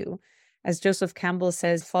to do? As Joseph Campbell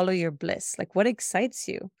says, follow your bliss. Like what excites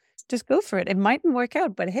you? Just go for it. It mightn't work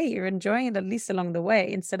out, but hey, you're enjoying it at least along the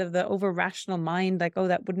way instead of the over rational mind, like, oh,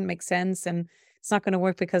 that wouldn't make sense and it's not going to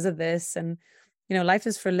work because of this. And, life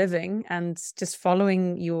is for living and just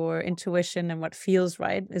following your intuition and what feels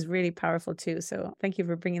right is really powerful too. So thank you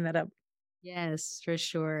for bringing that up. Yes, for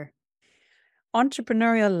sure.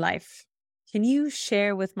 Entrepreneurial life. Can you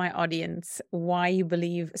share with my audience why you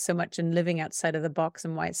believe so much in living outside of the box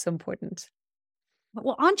and why it's so important?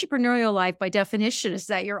 Well, entrepreneurial life by definition is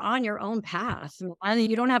that you're on your own path. And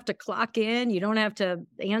you don't have to clock in, you don't have to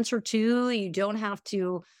answer to, you don't have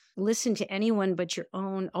to listen to anyone but your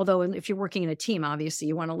own. Although if you're working in a team, obviously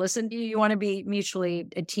you want to listen, you want to be mutually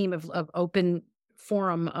a team of open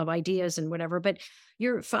forum of ideas and whatever, but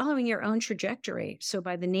you're following your own trajectory. So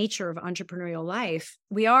by the nature of entrepreneurial life,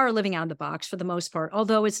 we are living out of the box for the most part,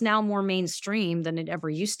 although it's now more mainstream than it ever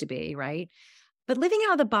used to be, right? But living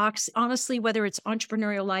out of the box, honestly, whether it's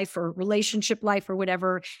entrepreneurial life or relationship life or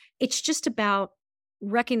whatever, it's just about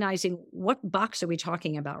recognizing what box are we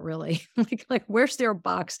talking about, really? like where's their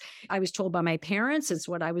box? I was told by my parents, it's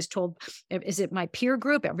what I was told. Is it my peer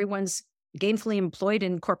group? Everyone's gainfully employed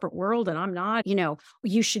in corporate world and I'm not,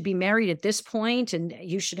 you should be married at this point and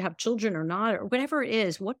you should have children or not, or whatever it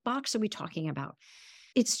is. What box are we talking about?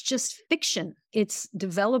 It's just fiction. It's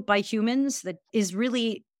developed by humans that is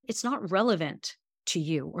really, it's not relevant to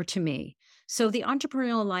you or to me. So the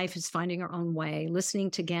entrepreneurial life is finding our own way,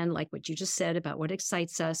 listening to, again, like what you just said about what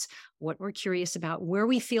excites us, what we're curious about, where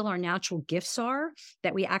we feel our natural gifts are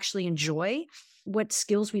that we actually enjoy, what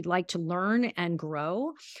skills we'd like to learn and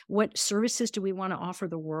grow, what services do we want to offer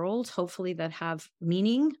the world, hopefully that have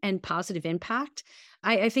meaning and positive impact.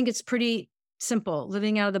 I think it's pretty simple.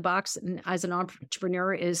 Living out of the box as an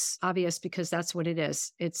entrepreneur is obvious because that's what it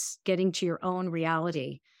is. It's getting to your own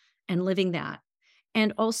reality and living that.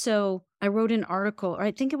 And also, I wrote an article, or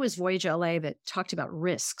I think it was Voyage LA, that talked about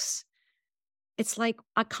risks. It's like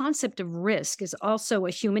a concept of risk is also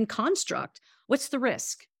a human construct. What's the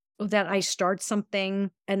risk? That I start something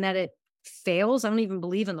and that it fails? I don't even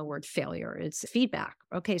believe in the word failure. It's feedback.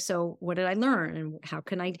 Okay, so what did I learn? And how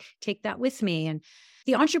can I take that with me? And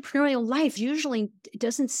the entrepreneurial life usually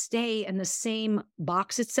doesn't stay in the same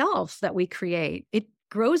box itself that we create. It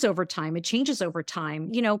grows over time. It changes over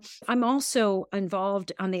time. I'm also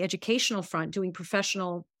involved on the educational front, doing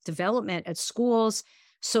professional development at schools,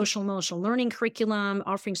 social emotional learning curriculum,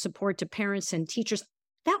 offering support to parents and teachers.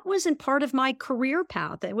 That wasn't part of my career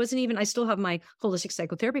path. It wasn't even, I still have my holistic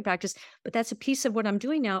psychotherapy practice, but that's a piece of what I'm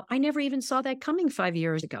doing now. I never even saw that coming 5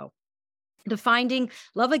 years ago. The Finding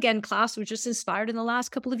Love Again class was just inspired in the last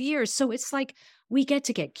couple of years. So it's like we get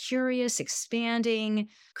to get curious, expanding,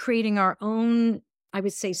 creating our own, I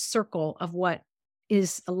would say, circle of what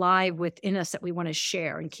is alive within us that we want to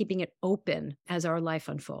share and keeping it open as our life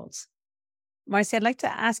unfolds. Marcy, I'd like to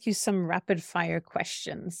ask you some rapid fire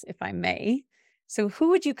questions, if I may. So, who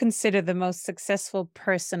would you consider the most successful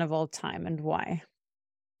person of all time and why?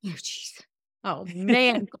 Oh, jeez. Oh,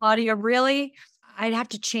 man, Claudia, really? I'd have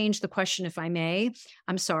to change the question if I may.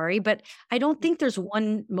 I'm sorry, but I don't think there's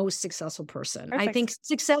one most successful person. Perfect. I think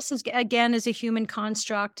success is, again, is a human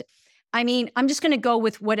construct. I mean, I'm just going to go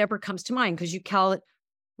with whatever comes to mind because you call it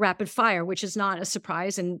rapid fire, which is not a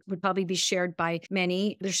surprise and would probably be shared by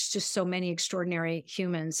many. There's just so many extraordinary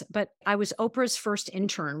humans. But I was Oprah's first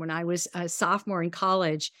intern when I was a sophomore in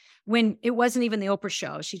college, when it wasn't even the Oprah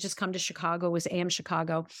show. She just come to Chicago, it was AM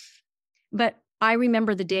Chicago. But I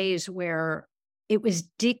remember the days where it was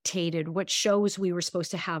dictated what shows we were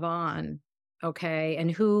supposed to have on, okay, and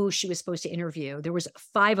who she was supposed to interview. There was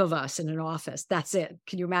 5 of us in an office. That's it.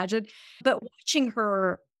 Can you imagine? But watching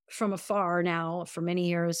her from afar now for many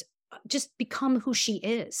years, just become who she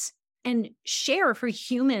is and share her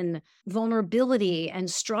human vulnerability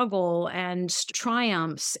and struggle and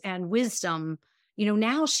triumphs and wisdom.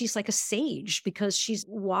 Now she's like a sage because she's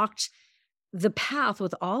walked the path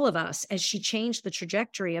with all of us as she changed the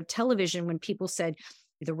trajectory of television when people said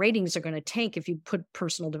the ratings are going to tank if you put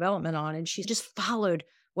personal development on. And she just followed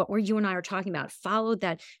what you and I are talking about, followed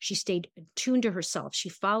that. She stayed tuned to herself. She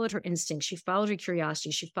followed her instincts. She followed her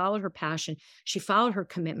curiosity. She followed her passion. She followed her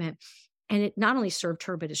commitment. And it not only served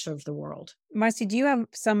her, but it served the world. Marcy, do you have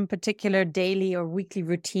some particular daily or weekly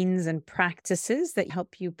routines and practices that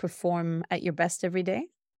help you perform at your best every day?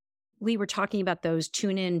 we were talking about those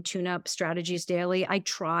tune in, tune up strategies daily. I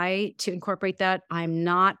try to incorporate that. I'm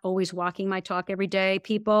not always walking my talk every day,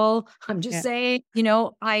 people. I'm just Yeah. saying,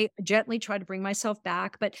 I gently try to bring myself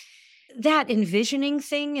back. But that envisioning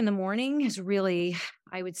thing in the morning is really,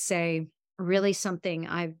 I would say, really something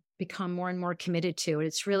I've become more and more committed to.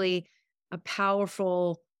 It's really a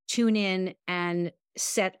powerful tune in and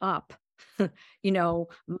set up,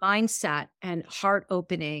 mindset and heart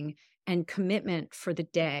opening and commitment for the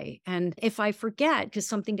day. And if I forget because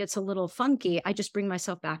something gets a little funky, I just bring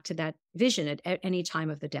myself back to that vision at any time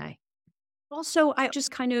of the day. Also, I just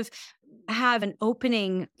kind of have an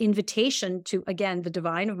opening invitation to, again, the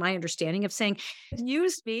divine of my understanding of saying,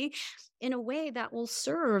 use me in a way that will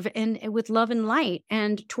serve and with love and light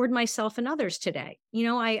and toward myself and others today.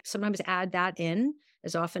 I sometimes add that in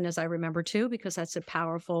as often as I remember to, because that's a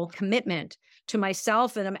powerful commitment to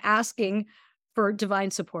myself. And I'm asking for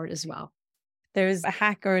divine support as well. There's a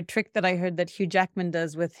hack or a trick that I heard that Hugh Jackman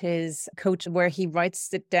does with his coach where he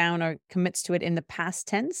writes it down or commits to it in the past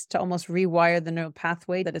tense to almost rewire the neural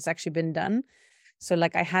pathway that it's actually been done. So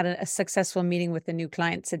like I had a successful meeting with a new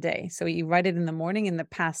client today. So you write it in the morning in the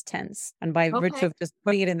past tense. And by virtue Okay. of just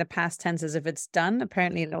putting it in the past tense as if it's done,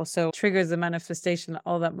 apparently it also triggers the manifestation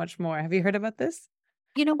all that much more. Have you heard about this?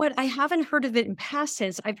 You know what? I haven't heard of it in past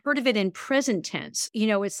tense. I've heard of it in present tense.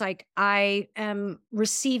 It's like I am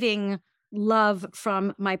receiving love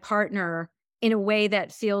from my partner in a way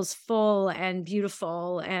that feels full and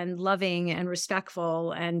beautiful and loving and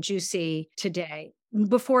respectful and juicy today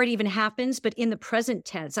before it even happens, but in the present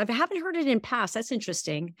tense. I haven't heard it in past. That's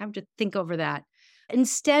interesting. I have to think over that.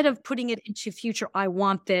 Instead of putting it into future, I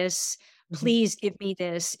want this. Mhm. Please give me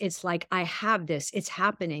this. It's like, I have this. It's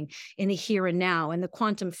happening in the here and now. And the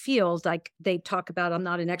quantum field, like they talk about, I'm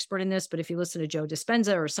not an expert in this, but if you listen to Joe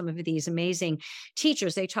Dispenza or some of these amazing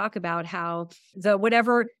teachers, they talk about how the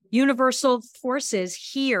whatever universal forces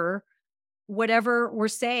hear whatever we're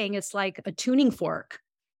saying, it's like a tuning fork.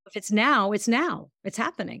 If it's now, it's now. It's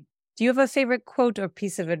happening. Do you have a favorite quote or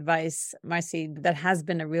piece of advice, Marcy, that has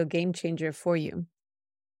been a real game changer for you?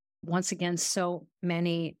 Once again, so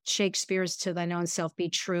many Shakespeare's To Thine Own Self Be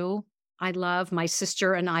True. I love my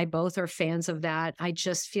sister and I both are fans of that. I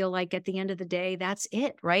just feel like at the end of the day, that's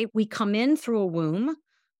it, right? We come in through a womb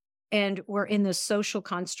and we're in the social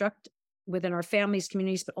construct within our families,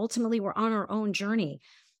 communities, but ultimately we're on our own journey.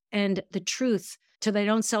 And the truth, to thine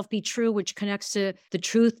own self be true, which connects to the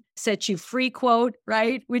truth sets you free quote,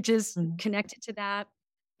 right? Which is connected to that.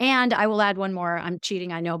 And I will add one more. I'm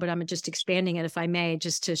cheating, I know, but I'm just expanding it, if I may,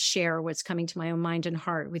 just to share what's coming to my own mind and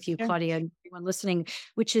heart with you, Sure. Claudia, and everyone listening,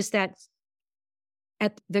 which is that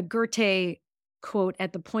at the Goethe quote,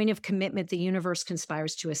 at the point of commitment, the universe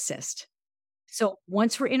conspires to assist. So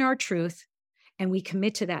once we're in our truth and we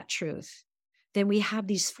commit to that truth, then we have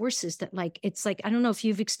these forces that it's like, I don't know if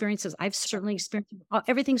you've experienced this. I've certainly experienced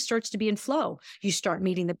everything starts to be in flow. You start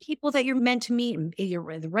meeting the people that you're meant to meet and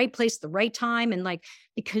you're in the right place, the right time. And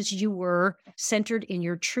because you were centered in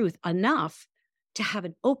your truth enough to have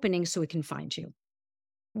an opening so it can find you.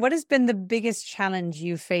 What has been the biggest challenge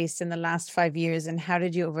you faced in the last 5 years and how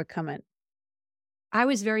did you overcome it? I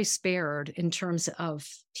was very spared in terms of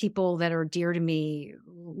people that are dear to me,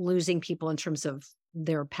 losing people in terms of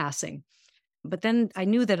their passing. But then I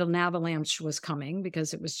knew that an avalanche was coming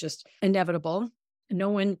because it was just inevitable.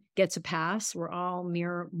 No one gets a pass. We're all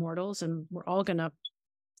mere mortals and we're all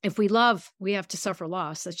if we love, we have to suffer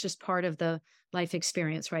loss. That's just part of the life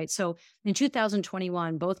experience, right? So in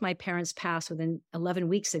 2021, both my parents passed within 11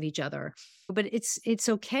 weeks of each other. But it's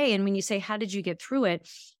okay. And when you say, how did you get through it?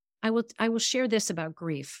 I will share this about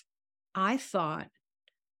grief. I thought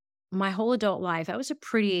my whole adult life, I was a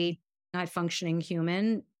pretty high functioning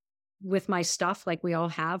human with my stuff like we all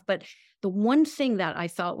have. But the one thing that I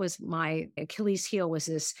felt was my Achilles heel was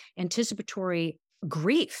this anticipatory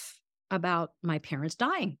grief about my parents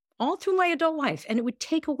dying all through my adult life. And it would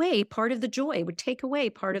take away part of the joy, it would take away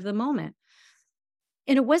part of the moment.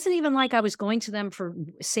 And it wasn't even like I was going to them for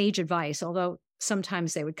sage advice, although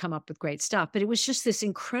sometimes they would come up with great stuff. But it was just this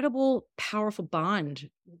incredible, powerful bond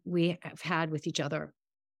we have had with each other.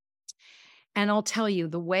 And I'll tell you,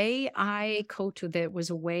 the way I coped with it was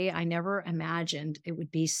a way I never imagined it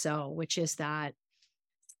would be so, which is that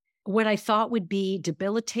what I thought would be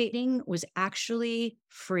debilitating was actually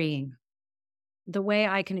freeing. The way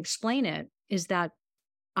I can explain it is that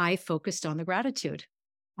I focused on the gratitude.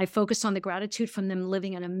 I focused on the gratitude from them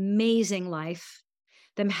living an amazing life,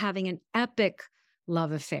 them having an epic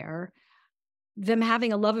love affair, them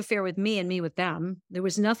having a love affair with me and me with them. There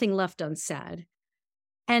was nothing left unsaid.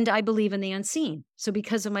 And I believe in the unseen. So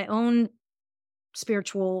because of my own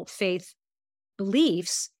spiritual faith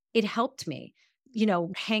beliefs, it helped me,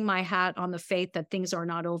 hang my hat on the faith that things are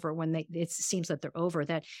not over when it seems that they're over,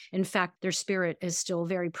 that in fact, their spirit is still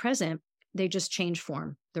very present. They just change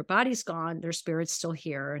form. Their body's gone, their spirit's still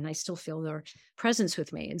here, and I still feel their presence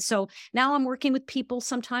with me. And so now I'm working with people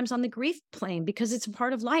sometimes on the grief plane because it's a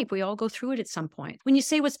part of life. We all go through it at some point. When you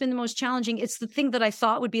say what's been the most challenging, it's the thing that I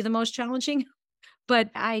thought would be the most challenging, but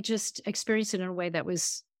I just experienced it in a way that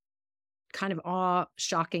was kind of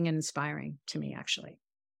shocking and inspiring to me, actually.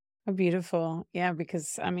 Oh, beautiful. Yeah,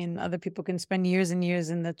 because I mean, other people can spend years and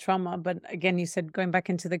years in the trauma. But again, you said going back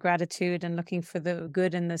into the gratitude and looking for the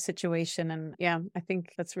good in the situation. And yeah, I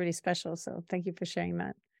think that's really special. So thank you for sharing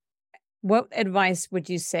that. What advice would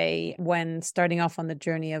you say when starting off on the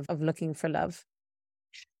journey of looking for love?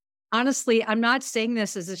 Honestly, I'm not saying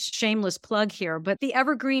this as a shameless plug here, but the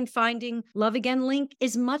evergreen Finding Love Again link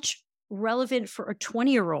is much relevant for a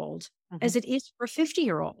 20-year-old Mhm. as it is for a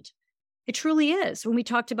 50-year-old. It truly is. When we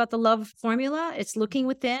talked about the love formula, it's looking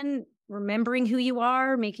within, remembering who you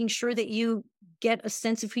are, making sure that you get a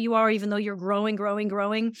sense of who you are, even though you're growing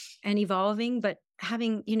and evolving, but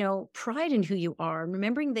having, pride in who you are,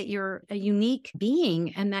 remembering that you're a unique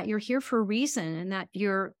being and that you're here for a reason and that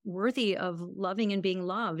you're worthy of loving and being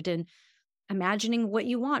loved, and imagining what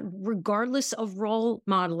you want, regardless of role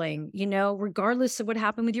modeling, regardless of what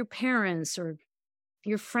happened with your parents or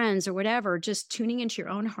your friends or whatever, just tuning into your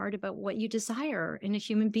own heart about what you desire in a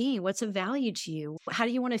human being. What's of value to you? How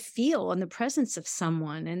do you want to feel in the presence of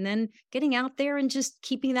someone? And then getting out there and just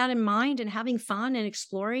keeping that in mind and having fun and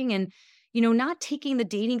exploring and, not taking the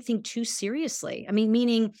dating thing too seriously. I mean,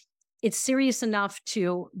 meaning it's serious enough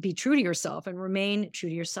to be true to yourself and remain true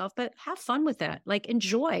to yourself, but have fun with that. Like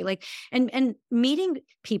enjoy, like, and meeting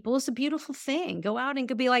people is a beautiful thing. Go out and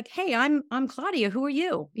go be like, hey, I'm Claudia. Who are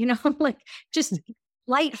you? Like just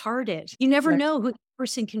lighthearted. You never Like, know who the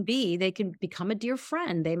person can be. They can become a dear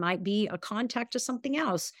friend. They might be a contact to something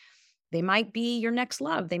else. They might be your next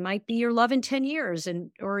love. They might be your love in 10 years.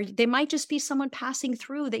 Or they might just be someone passing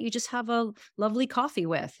through that you just have a lovely coffee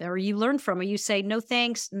with, or you learn from, or you say, no,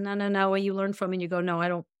 thanks. No, no, no. Or you learn from and you go, no, I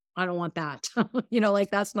don't want that.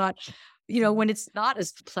 Like that's not, when it's not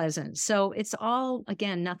as pleasant. So it's all,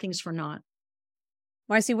 again, nothing's for naught.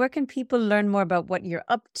 Marcy, where can people learn more about what you're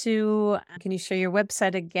up to? Can you share your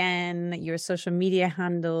website again, your social media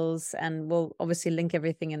handles? And we'll obviously link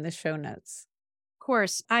everything in the show notes.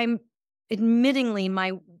 Course, I'm admittingly,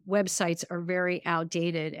 my websites are very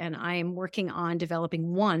outdated, and I am working on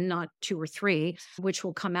developing one, not two or three, which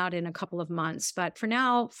will come out in a couple of months. But for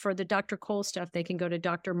now, for the Dr. Cole stuff, they can go to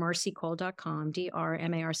drmarcycole.com,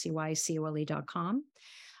 drmarcycole.com.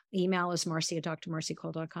 Email is marcy at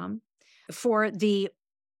drmarcycole.com. For the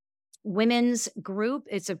women's group,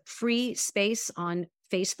 it's a free space on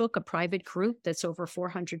Facebook, a private group that's over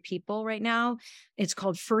 400 people right now. It's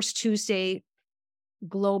called First Tuesday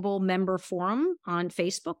Global Member Forum on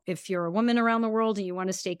Facebook. If you're a woman around the world and you want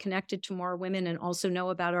to stay connected to more women and also know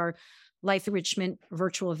about our life enrichment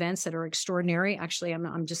virtual events that are extraordinary. Actually,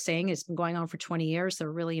 I'm just saying it's been going on for 20 years.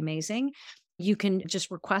 They're really amazing. You can just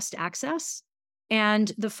request access.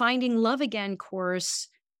 And the Finding Love Again course,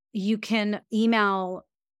 you can email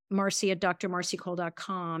Marcy at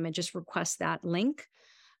drmarcycole.com and just request that link.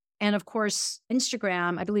 And of course,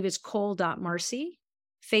 Instagram, I believe it's cole.marcy.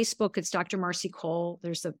 Facebook, it's Dr. Marcy Cole.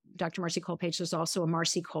 There's the Dr. Marcy Cole page. There's also a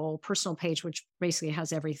Marcy Cole personal page, which basically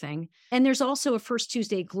has everything. And there's also a First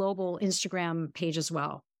Tuesday Global Instagram page as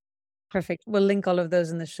well. Perfect. We'll link all of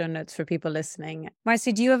those in the show notes for people listening.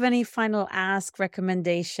 Marcy, do you have any final ask,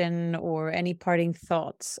 recommendation, or any parting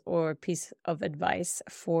thoughts or piece of advice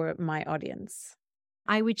for my audience?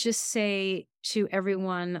 I would just say to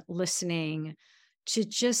everyone listening to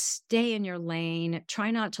just stay in your lane.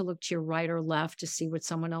 Try not to look to your right or left to see what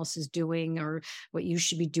someone else is doing or what you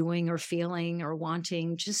should be doing or feeling or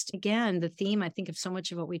wanting. Just again, the theme, I think, of so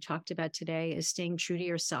much of what we talked about today is staying true to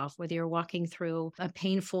yourself, whether you're walking through a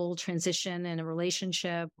painful transition in a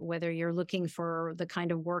relationship, whether you're looking for the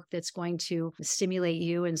kind of work that's going to stimulate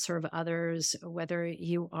you and serve others, whether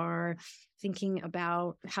you are thinking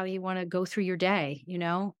about how you want to go through your day,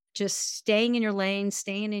 just staying in your lane,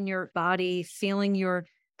 staying in your body, feeling your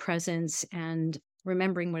presence, and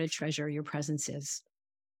remembering what a treasure your presence is.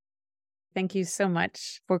 Thank you so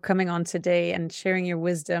much for coming on today and sharing your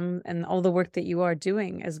wisdom and all the work that you are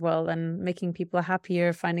doing as well, and making people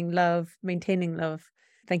happier, finding love, maintaining love.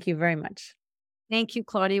 Thank you very much. Thank you,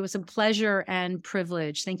 Claudia. It was a pleasure and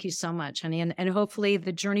privilege. Thank you so much, honey. And hopefully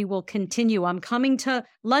the journey will continue. I'm coming to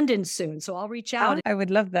London soon, so I'll reach out. I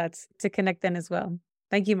would love that to connect then as well.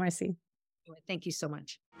 Thank you, Marcy. Thank you so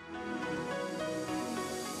much.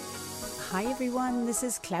 Hi everyone, this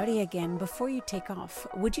is Claudia again. Before you take off,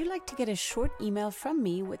 would you like to get a short email from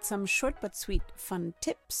me with some short but sweet fun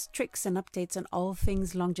tips, tricks and updates on all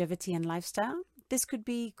things longevity and lifestyle? This could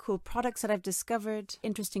be cool products that I've discovered,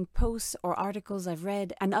 interesting posts or articles I've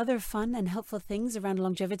read, and other fun and helpful things around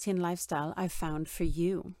longevity and lifestyle I've found for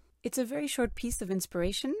you. It's a very short piece of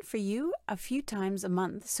inspiration for you a few times a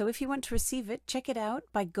month. So if you want to receive it, check it out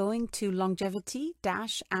by going to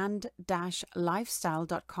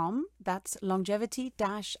longevity-and-lifestyle.com. That's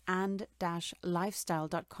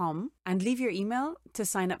longevity-and-lifestyle.com and leave your email to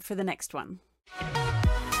sign up for the next one.